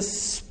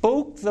Jesus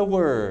spoke the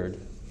word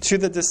to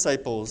the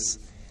disciples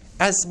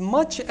as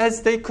much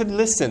as they could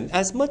listen,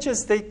 as much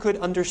as they could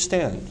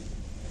understand.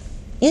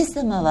 イエス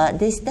様は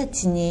弟子た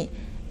ちに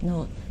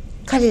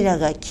彼ら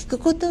が聞く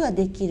ことが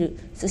できる、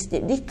そし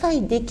て理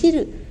解でき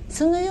る、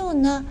そのよう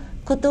な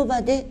言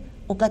葉で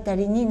お語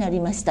りになり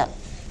ました。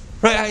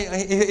Right,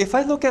 if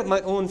I look at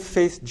my own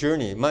faith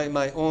journey,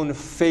 my own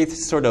faith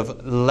sort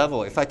of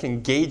level, if I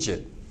can gauge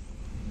it,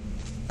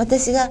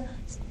 私が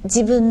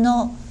自分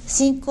の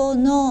信仰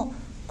の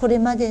これ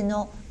まで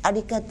のあ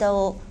り方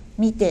を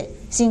見て、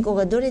信仰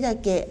がどれだ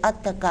けあっ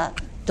たか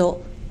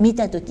と見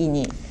たとき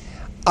に、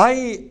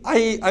I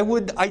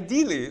would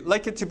ideally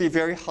like it to be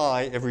very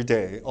high every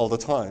day, all the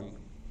time.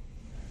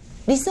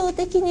 理想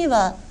的に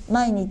は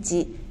毎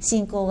日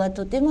信仰が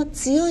とても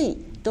強い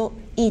と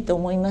いいと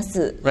思いま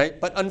す。Right?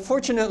 But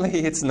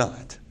unfortunately, it's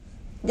not.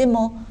 で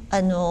も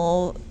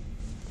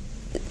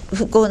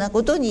不幸な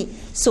ことに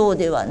そう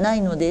ではな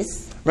いので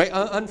す。Right?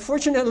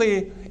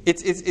 Unfortunately,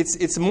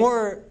 it's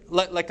more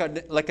like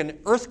an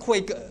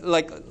earthquake,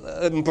 like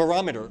a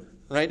barometer.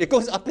 Right? It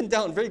goes up and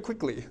down very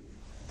quickly.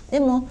 で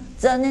も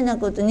残念な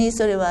ことに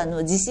それは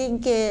地震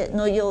計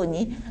のよう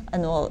に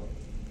上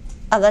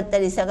がった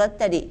り下がっ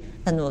たり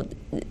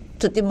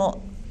とて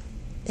も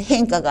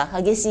変化が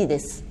激しいで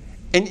す。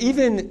And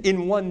even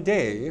in one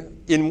day,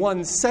 in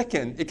 1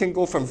 second, it can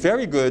go from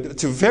very good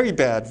to very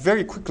bad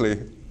very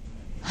quickly.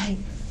 はい、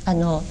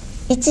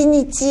一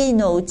日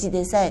のうち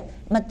でさえ、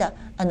また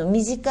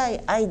短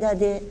い間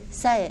で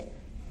さえ、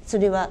そ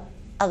れは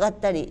上がっ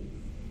たり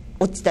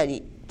落ちた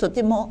り、と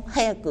ても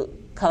早く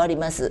変わり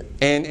ます。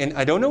And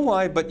I don't know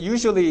why, but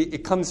usually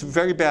it comes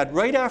very bad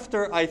right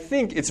after I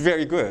think it's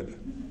very good.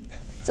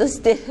 そ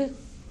して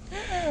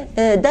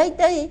だい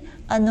たい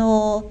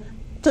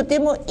とて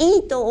もい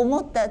いと思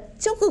った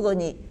直後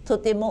にと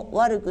ても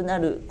悪くな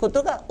るこ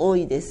とが多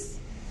いです。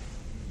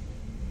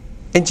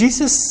And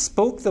Jesus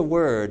spoke the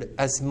word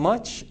as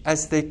much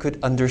as they could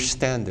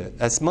understand it,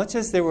 as much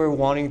as they were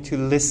wanting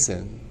to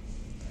listen.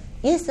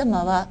 イエス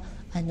様は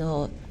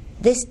弟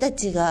子た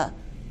ちが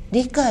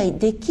理解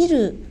でき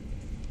る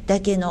だ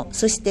けの、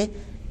そして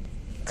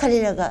彼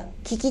らが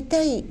聞き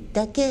たい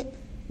だけ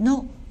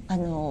の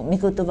御言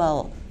葉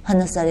を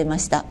話されま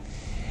した。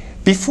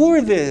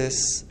Before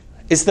this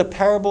is the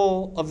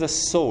parable of the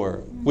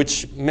sower,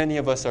 which many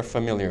of us are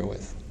familiar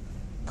with.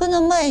 こ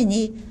の前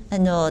に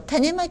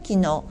種まき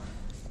の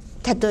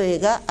例え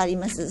があり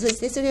ます。そし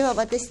てそれは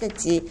私た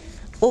ち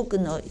多く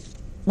の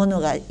もの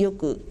がよ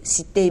く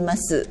知っていま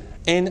す。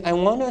And I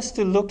want us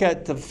to look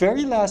at the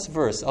very last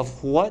verse of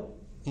what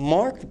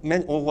Mark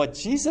meant, or what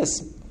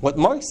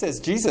Mark says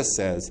Jesus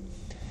says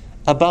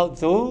about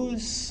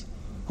those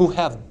who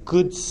have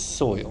good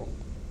soil.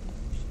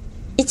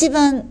 一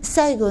番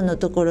最後の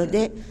ところ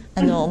で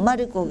マ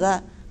ルコ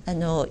が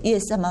イエ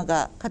ス様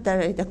が語ら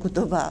れた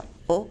言葉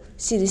を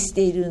記し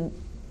ている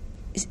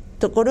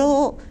とこ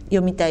ろを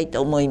読みたい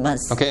と思いま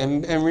す。Okay,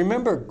 and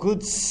remember,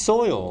 good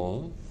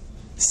soil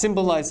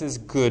symbolizes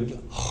good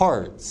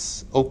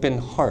hearts, open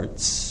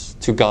hearts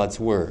to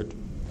God's word.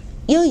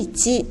 良い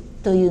地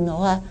というの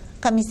は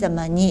神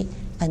様に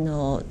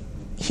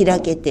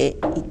開けて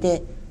い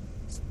て、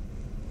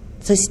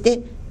そし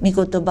て御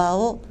言葉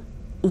を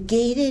受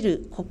け入れ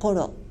る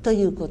心と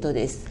いうこと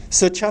です。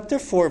So chapter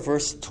 4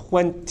 verse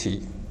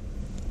 20.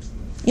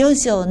 4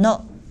章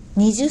の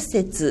20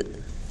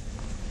節。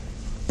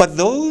But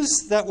those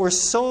that were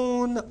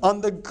sown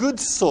on the good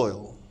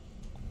soil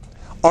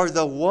are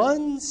the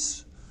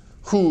ones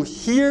who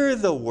hear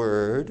the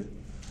word,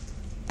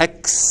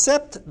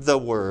 accept the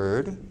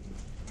word,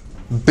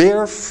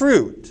 bear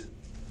fruit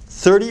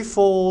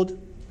 30-fold,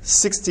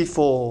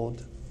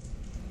 60-fold,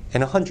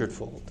 and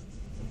 100-fold.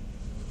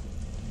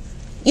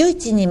 良い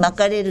地にま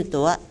かれる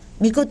とは、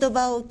御言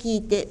葉を聞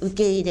いて受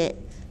け入れ、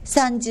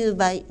30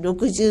倍、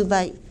60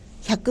倍、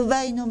100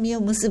倍の実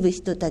を結ぶ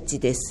人たち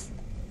です。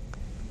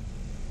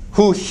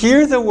Who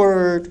hear the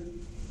word,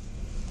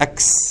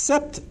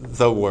 accept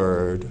the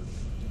word,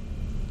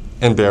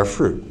 and bear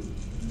fruit.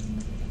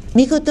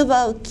 御言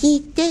葉を聞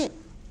いて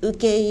受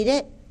け入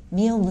れ、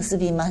実を結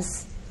びま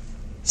す。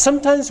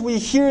Sometimes we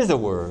hear the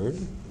word,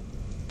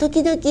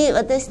 時々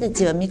私た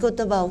ちは御言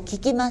葉を聞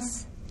きま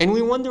す。and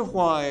we wonder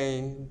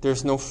why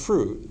there's no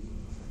fruit.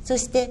 そ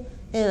して、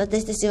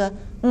私たちは、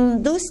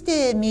どうし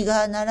て実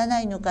がなら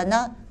ないのか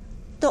な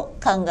と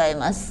考え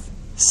ます。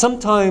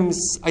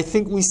Sometimes I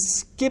think we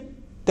skip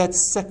that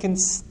second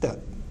step.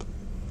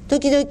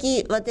 時々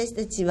私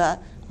たちは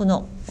こ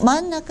の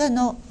真ん中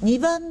の2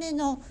番目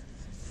の、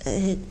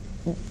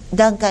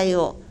段階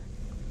を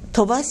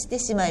飛ばして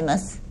しまいま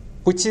す。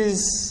 Which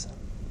is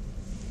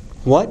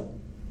what?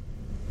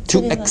 そ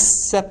To れは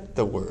accept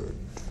the word.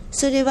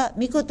 それは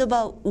御言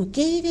葉を受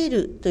け入れ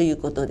るという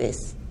ことで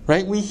す。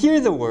 Right? We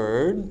hear the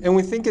word and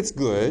we think it's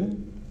good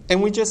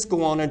and we just go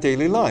on our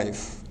daily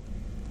life.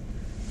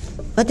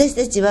 私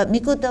たちは御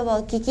言葉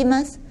を聞き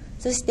ます。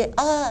そして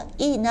ああ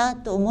いいな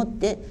と思っ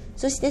て、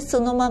そしてそ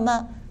のま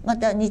まま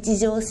た日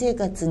常生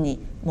活に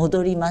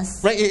戻りま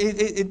す。 Right?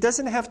 It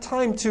doesn't have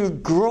time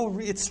to grow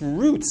its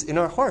roots in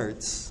our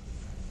hearts.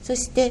 そ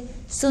して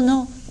そ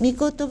の御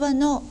言葉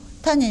の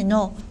種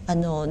の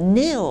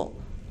根を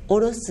下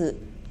ろす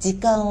時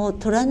間を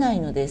取らない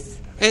のです。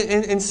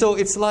 And so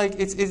it's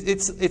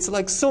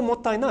like so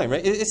mottainai,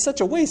 right? It's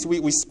such a waste.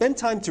 We spend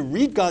time to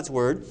read God's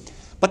word,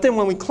 but then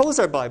when we close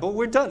our Bible,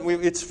 we're done.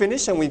 It's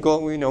finished, and we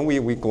go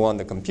on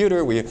the computer,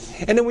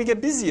 and then we get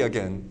busy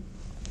again.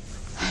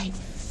 はい。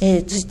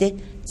そして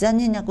残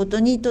念なこと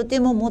にと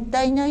てももっ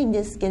たいないん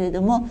ですけれ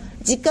ども、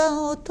時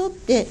間を取っ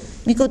て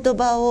御言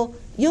葉を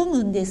読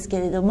むんですけ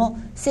れども、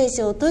聖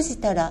書を閉じ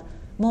たら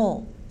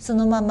もうそ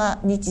のまま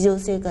日常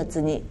生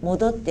活に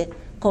戻って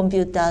コンピ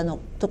ューターの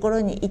とこ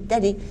ろに行った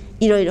り、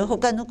いろいろ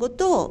他のこ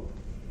とを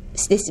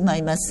してしま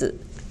います。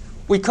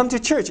 We come to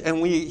church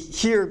and we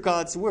hear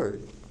God's word.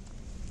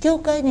 教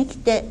会に来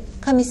て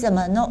神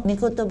様の御言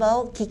葉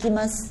を聞き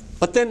ます。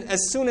 But then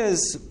as soon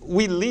as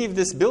we leave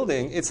this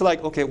building, it's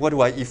like, okay, what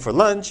do I eat for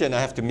lunch? And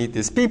I have to meet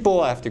these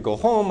people. I have to go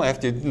home. I have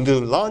to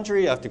do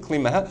laundry. I have to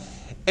clean my house.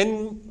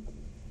 And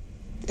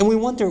we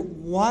wonder,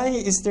 why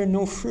is there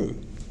no fruit?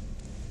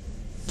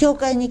 教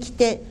会に来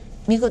て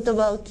御言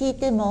葉を聞い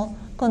ても、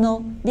こ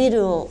のビ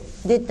ルを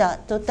出た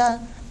途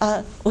端、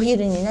お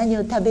昼に何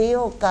を食べ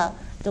ようか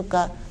と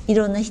か、い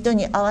ろんな人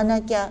に会わ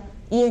なきゃ、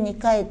家に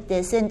帰っ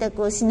て洗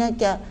濯をしな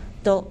きゃ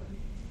と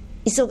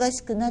忙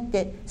しくなっ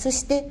て、そ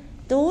して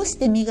どうし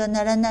て実が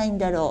ならないん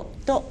だろ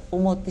うと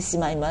思ってし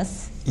まいま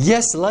す。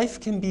 Yes, life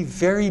can be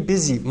very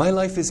busy. My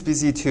life is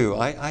busy too.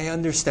 I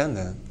understand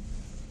that.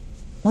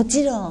 も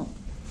ちろん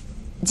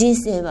人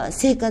生は、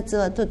生活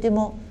はとて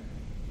も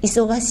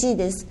忙しい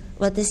です。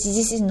私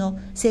自身の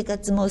生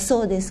活も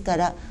そうですか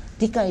ら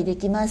理解で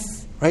きま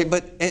す。 Right?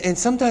 And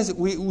sometimes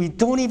we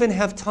don't even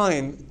have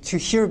time to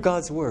hear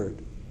God's word.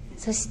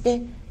 そし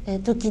て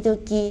時々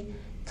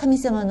神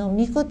様の御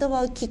言葉を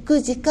聞く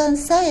時間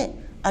さえ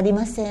あり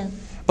ません。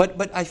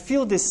 But I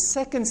feel this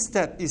second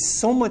step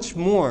is so much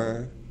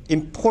more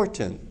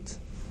important.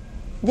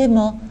 で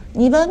も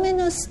2番目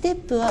のステッ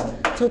プは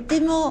と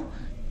ても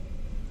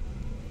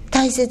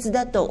大切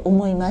だと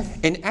思います。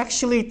 And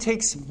actually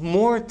takes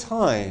more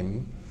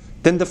time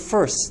than the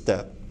first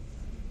step.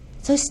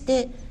 そし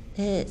て、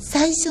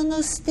最初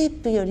のステ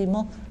ップより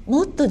も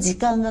もっと時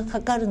間が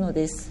かかるの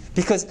です。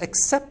 Because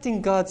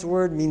accepting God's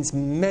word means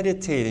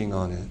meditating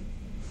on it.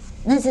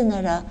 なぜ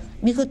なら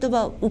御言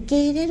葉を受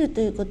け入れると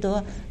いうこと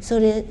は、そ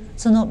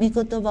の御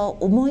言葉を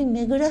思い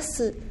巡ら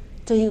す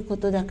というこ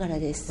とだから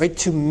です。 Right?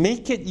 To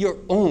make it your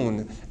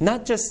own,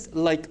 not just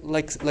like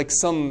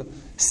some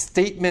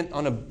statement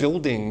on a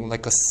building,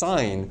 like a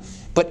sign,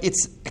 but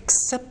it's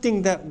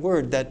accepting that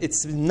word that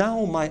it's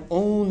now my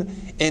own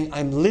and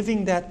I'm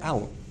living that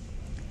out.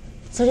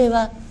 それ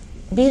は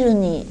ビル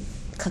に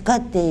かか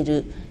ってい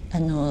る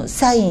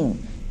サイン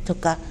と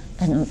か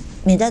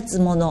目立つ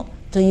もの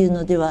という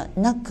のでは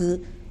な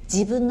く、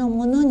自分の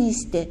ものに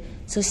して、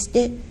そし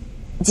て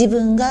自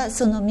分が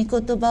その御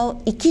言葉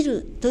を生き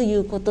るとい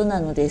うことな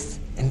のです。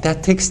 And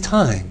that takes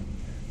time.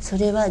 そ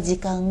れは時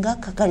間が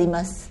かかり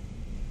ます。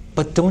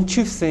 But don't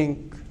you think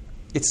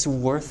it's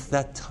worth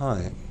that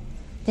time?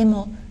 で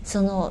も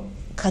その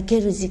かけ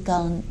る時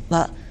間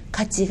は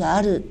価値が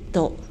ある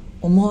と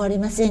思われ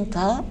ません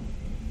か？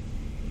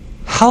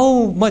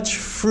 How much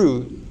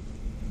fruit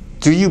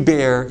do you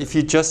bear if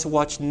you just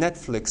watch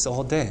Netflix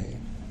all day?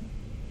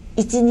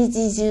 一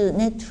日中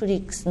ネットフリ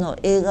ックスの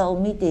映画を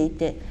見てい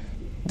て、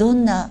ど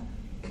んな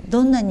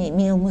に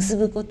実を結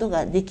ぶこと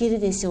ができる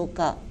でしょう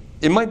か？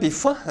 It might be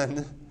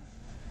fun,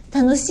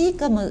 楽しい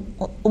かも、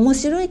面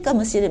白いか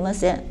もしれま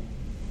せん。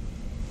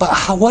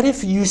 but what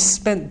if you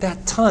spent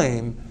that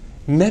time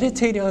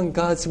meditating on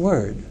God's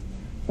word?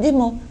 で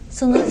も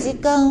その時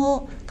間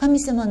を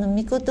神様の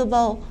御言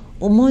葉を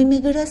思い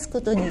巡らす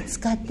ことに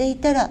使ってい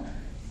たら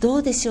ど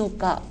うでしょう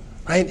か？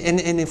 Right?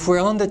 And if we're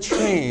on the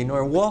train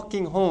or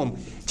walking home,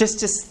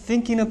 just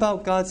thinking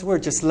about God's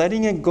word, just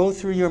letting it go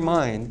through your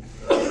mind,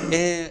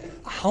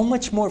 how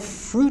much more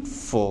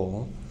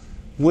fruitful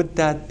would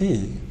that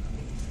be?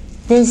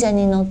 電車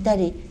に乗った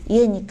り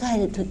家に帰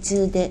る途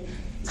中で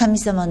神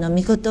様の御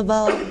言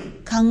葉を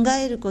考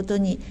えること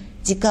に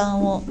時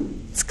間を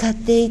使っ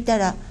ていた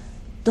ら、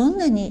どん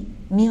なに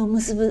実を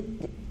結ぶ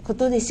こ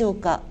とでしょう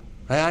か？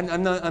 I'm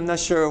not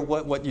sure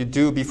what you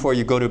do before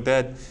you go to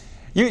bed.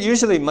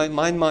 Usually my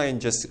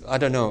mind just, I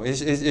don't know,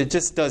 it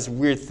just does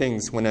weird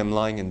things when I'm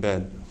lying in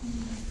bed.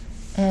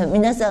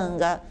 皆さん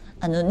が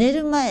寝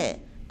る前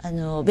ベ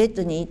ッ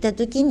ドに行った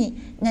時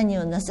に何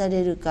をなさ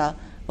れるか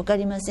分か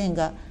りません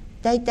が、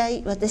だいた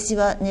い私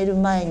は寝る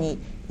前に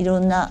い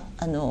ろんな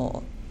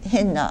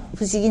変な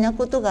不思議な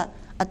ことが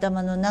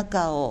頭の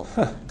中を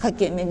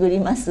駆け巡り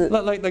ます。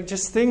Like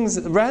just things,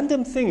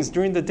 random things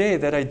during the day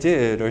that I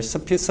did, or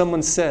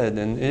someone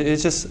said, and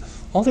it's just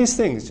all these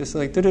things, just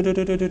like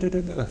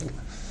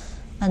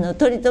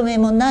取り留め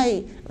もな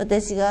い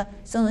私が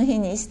その日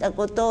にした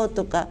こと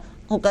とか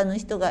他の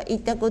人が言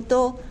ったこ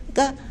と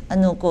が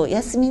こう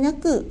休みな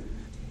く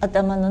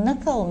頭の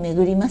中を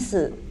巡りま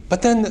す。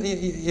But then,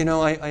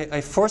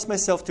 I force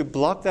myself to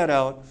block that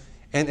out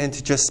and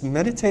to just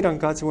meditate on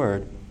God's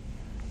word.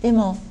 で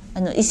も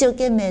一生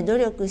懸命努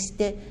力し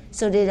て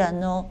それら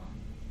の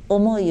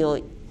思いを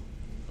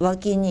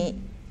脇に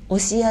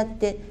押しやっ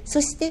て、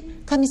そして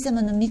神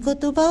様の御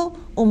言葉を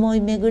思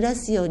い巡ら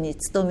すように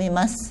努め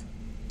ます。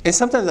And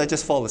sometimes I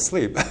just fall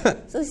asleep.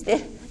 そし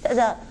てた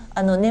だ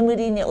眠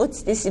りに落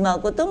ちてしま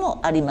うことも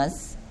ありま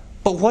す。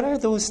But what are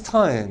those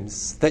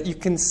times that you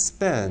can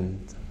spend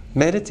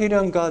meditating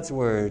on God's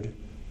word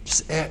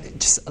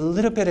just a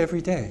little bit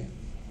every day?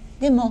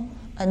 でも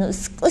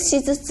少し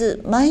ず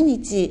つ毎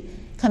日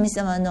神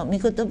様の御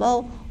言葉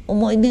を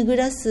思い巡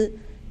らす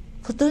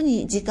こと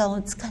に時間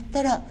を使っ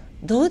たら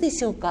どうで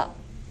しょうか。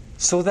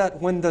 So that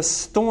when the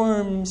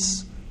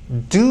storms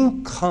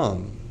do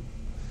come,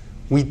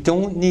 we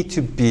don't need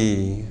to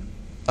be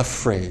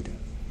afraid.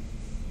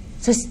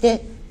 そし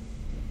て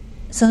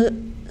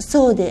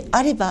そうで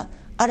あれば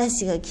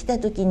嵐が来た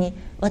時に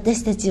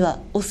私たちは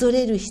恐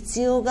れる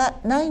必要が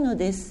ないの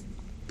です。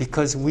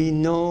 Because we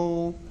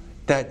know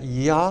that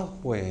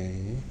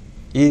Yahweh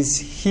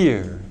is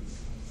here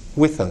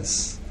with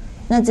us.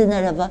 なぜ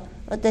ならば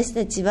私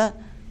たちは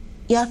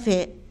ヤフ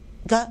ェ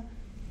が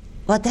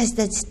私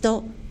たち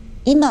と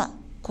今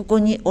ここ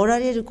におら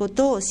れるこ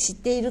とを知っ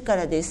ているか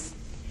らです。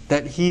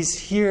 That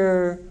He's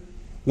here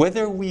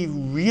whether we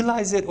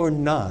realize it or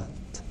not.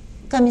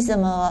 神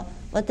様は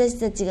私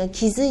たちが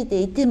気づい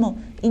ていても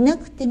いな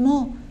くて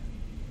も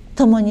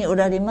共にお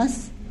られま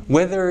す。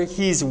 Whether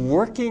He's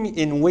working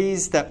in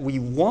ways that we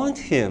want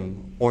Him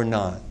or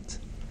not.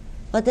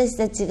 私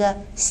たちが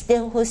して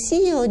ほし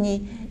いよう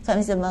に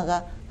神様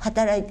が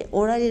働いて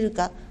おられる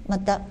か、ま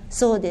た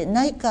そうで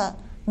ないか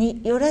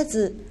によら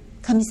ず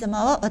神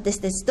様は私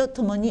たちと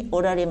共に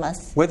おられま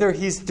す。 Whether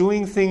He's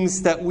doing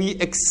things that we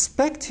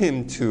expect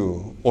Him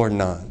to or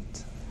not.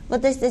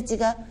 私たち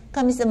が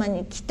神様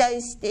に期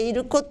待してい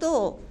るこ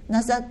とを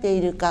なさって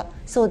いるか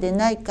そうで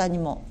ないかに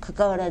もか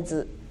かわら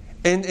ず。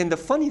 And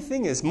the funny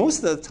thing is,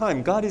 most of the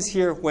time God is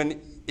here when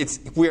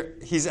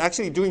He's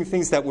actually doing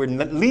things that we're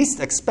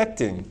least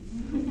expecting,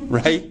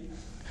 right?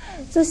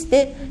 そし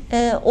て、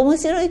面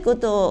白いこ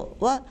と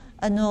は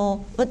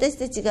私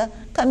たちが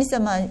神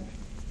様に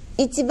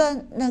一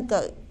番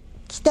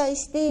期待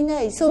してい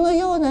ないその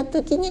ような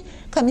時に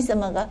神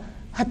様が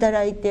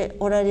働いて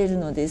おられる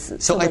のです。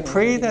 So I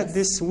pray that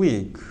this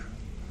week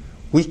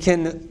we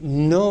can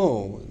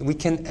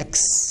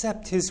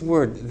accept His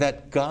word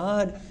that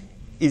God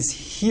is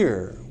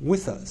here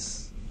with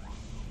us.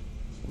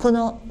 こ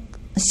の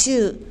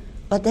週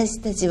私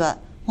たちは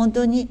本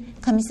当に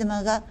神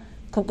様が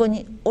ここ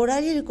にお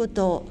られるこ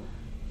とを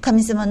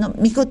神様の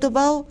御言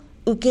葉を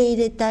受け入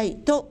れたい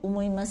と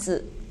思いま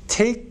す。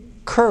 Take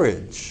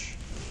courage.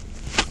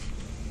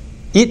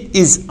 It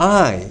is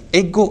I,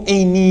 Ego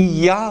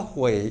Eini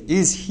Yahweh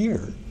is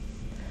here.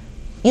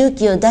 勇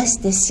気を出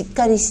してしっ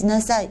かりし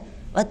なさい。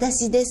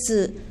私で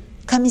す。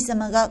神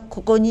様が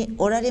ここに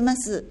おられま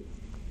す。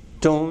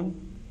 Don't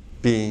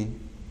be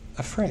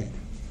afraid.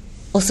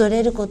 恐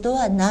れること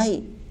はな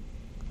い。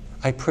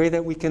 I pray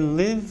that we can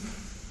live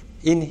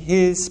in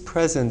His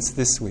presence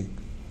this week.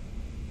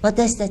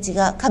 私たち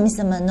が神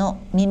様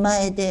の御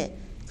前で、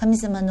神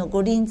様の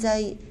ご臨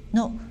在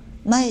の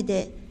前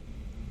で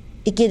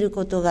生きる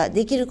ことが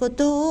できるこ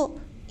とを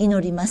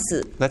祈りま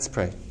す。 Let's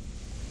pray.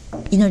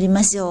 祈り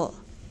ましょ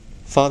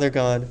う。 Father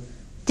God,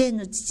 天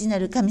の父な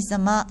る神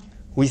様、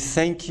 we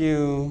thank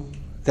you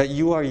that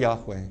you are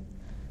Yahweh.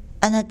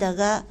 あなた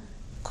が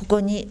ここ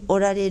にお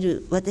られ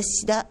る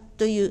私だ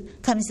という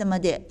神様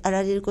であ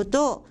られるこ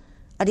とを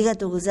ありが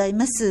とうござい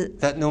ます。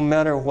 That no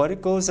matter what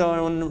it goes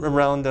on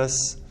around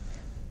us,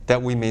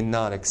 that we may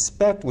not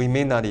expect, we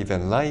may not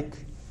even like,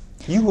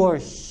 you are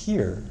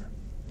here.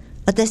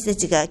 私た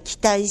ちが期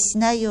待し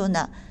ないよう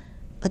な、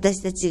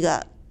私たち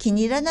が気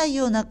に入らない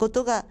ようなこ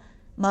とが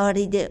周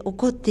りで起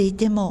こってい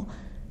ても、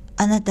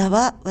あなた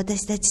は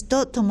私たち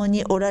と共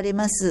におられ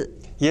ます。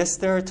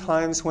 Yes, there are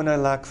times when I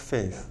lack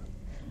faith.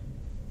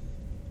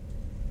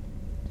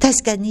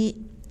 確かに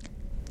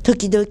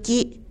時々、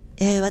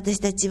私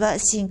たちは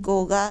信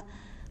仰が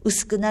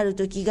薄くなる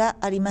時が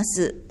ありま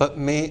す。 But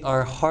may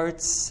our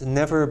hearts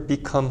never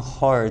become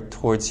hard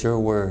towards your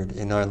word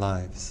in our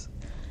lives.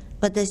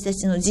 私た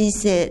ちの人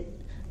生、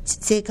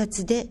生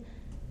活で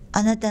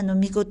あなたの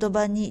御言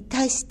葉に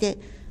対して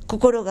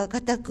心が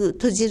固く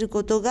閉じる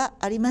ことが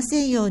ありませ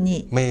んよう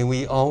に。 May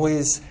we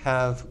always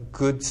have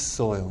good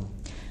soil.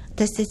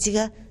 私たち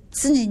が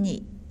常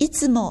にい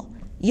つも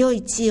良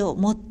い地を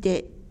持っ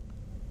て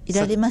い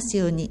られます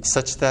ように。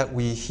 Such that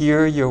we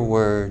hear your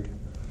word,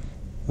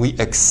 we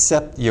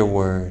accept your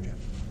word,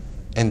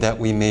 and that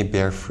we may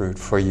bear fruit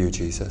for you,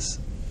 Jesus.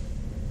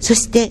 そ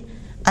して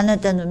あな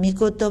たの御言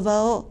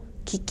葉を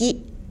聞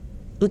き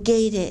受け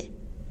入れ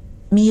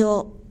実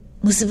を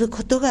結ぶ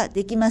ことが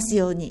できます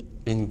ように。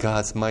 In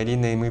God's mighty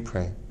name we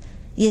pray.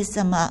 イエス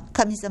様、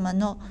神様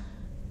の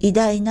偉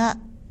大な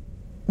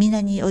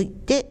皆におい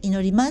て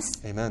祈りま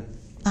す。Amen.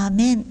 アー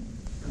メン。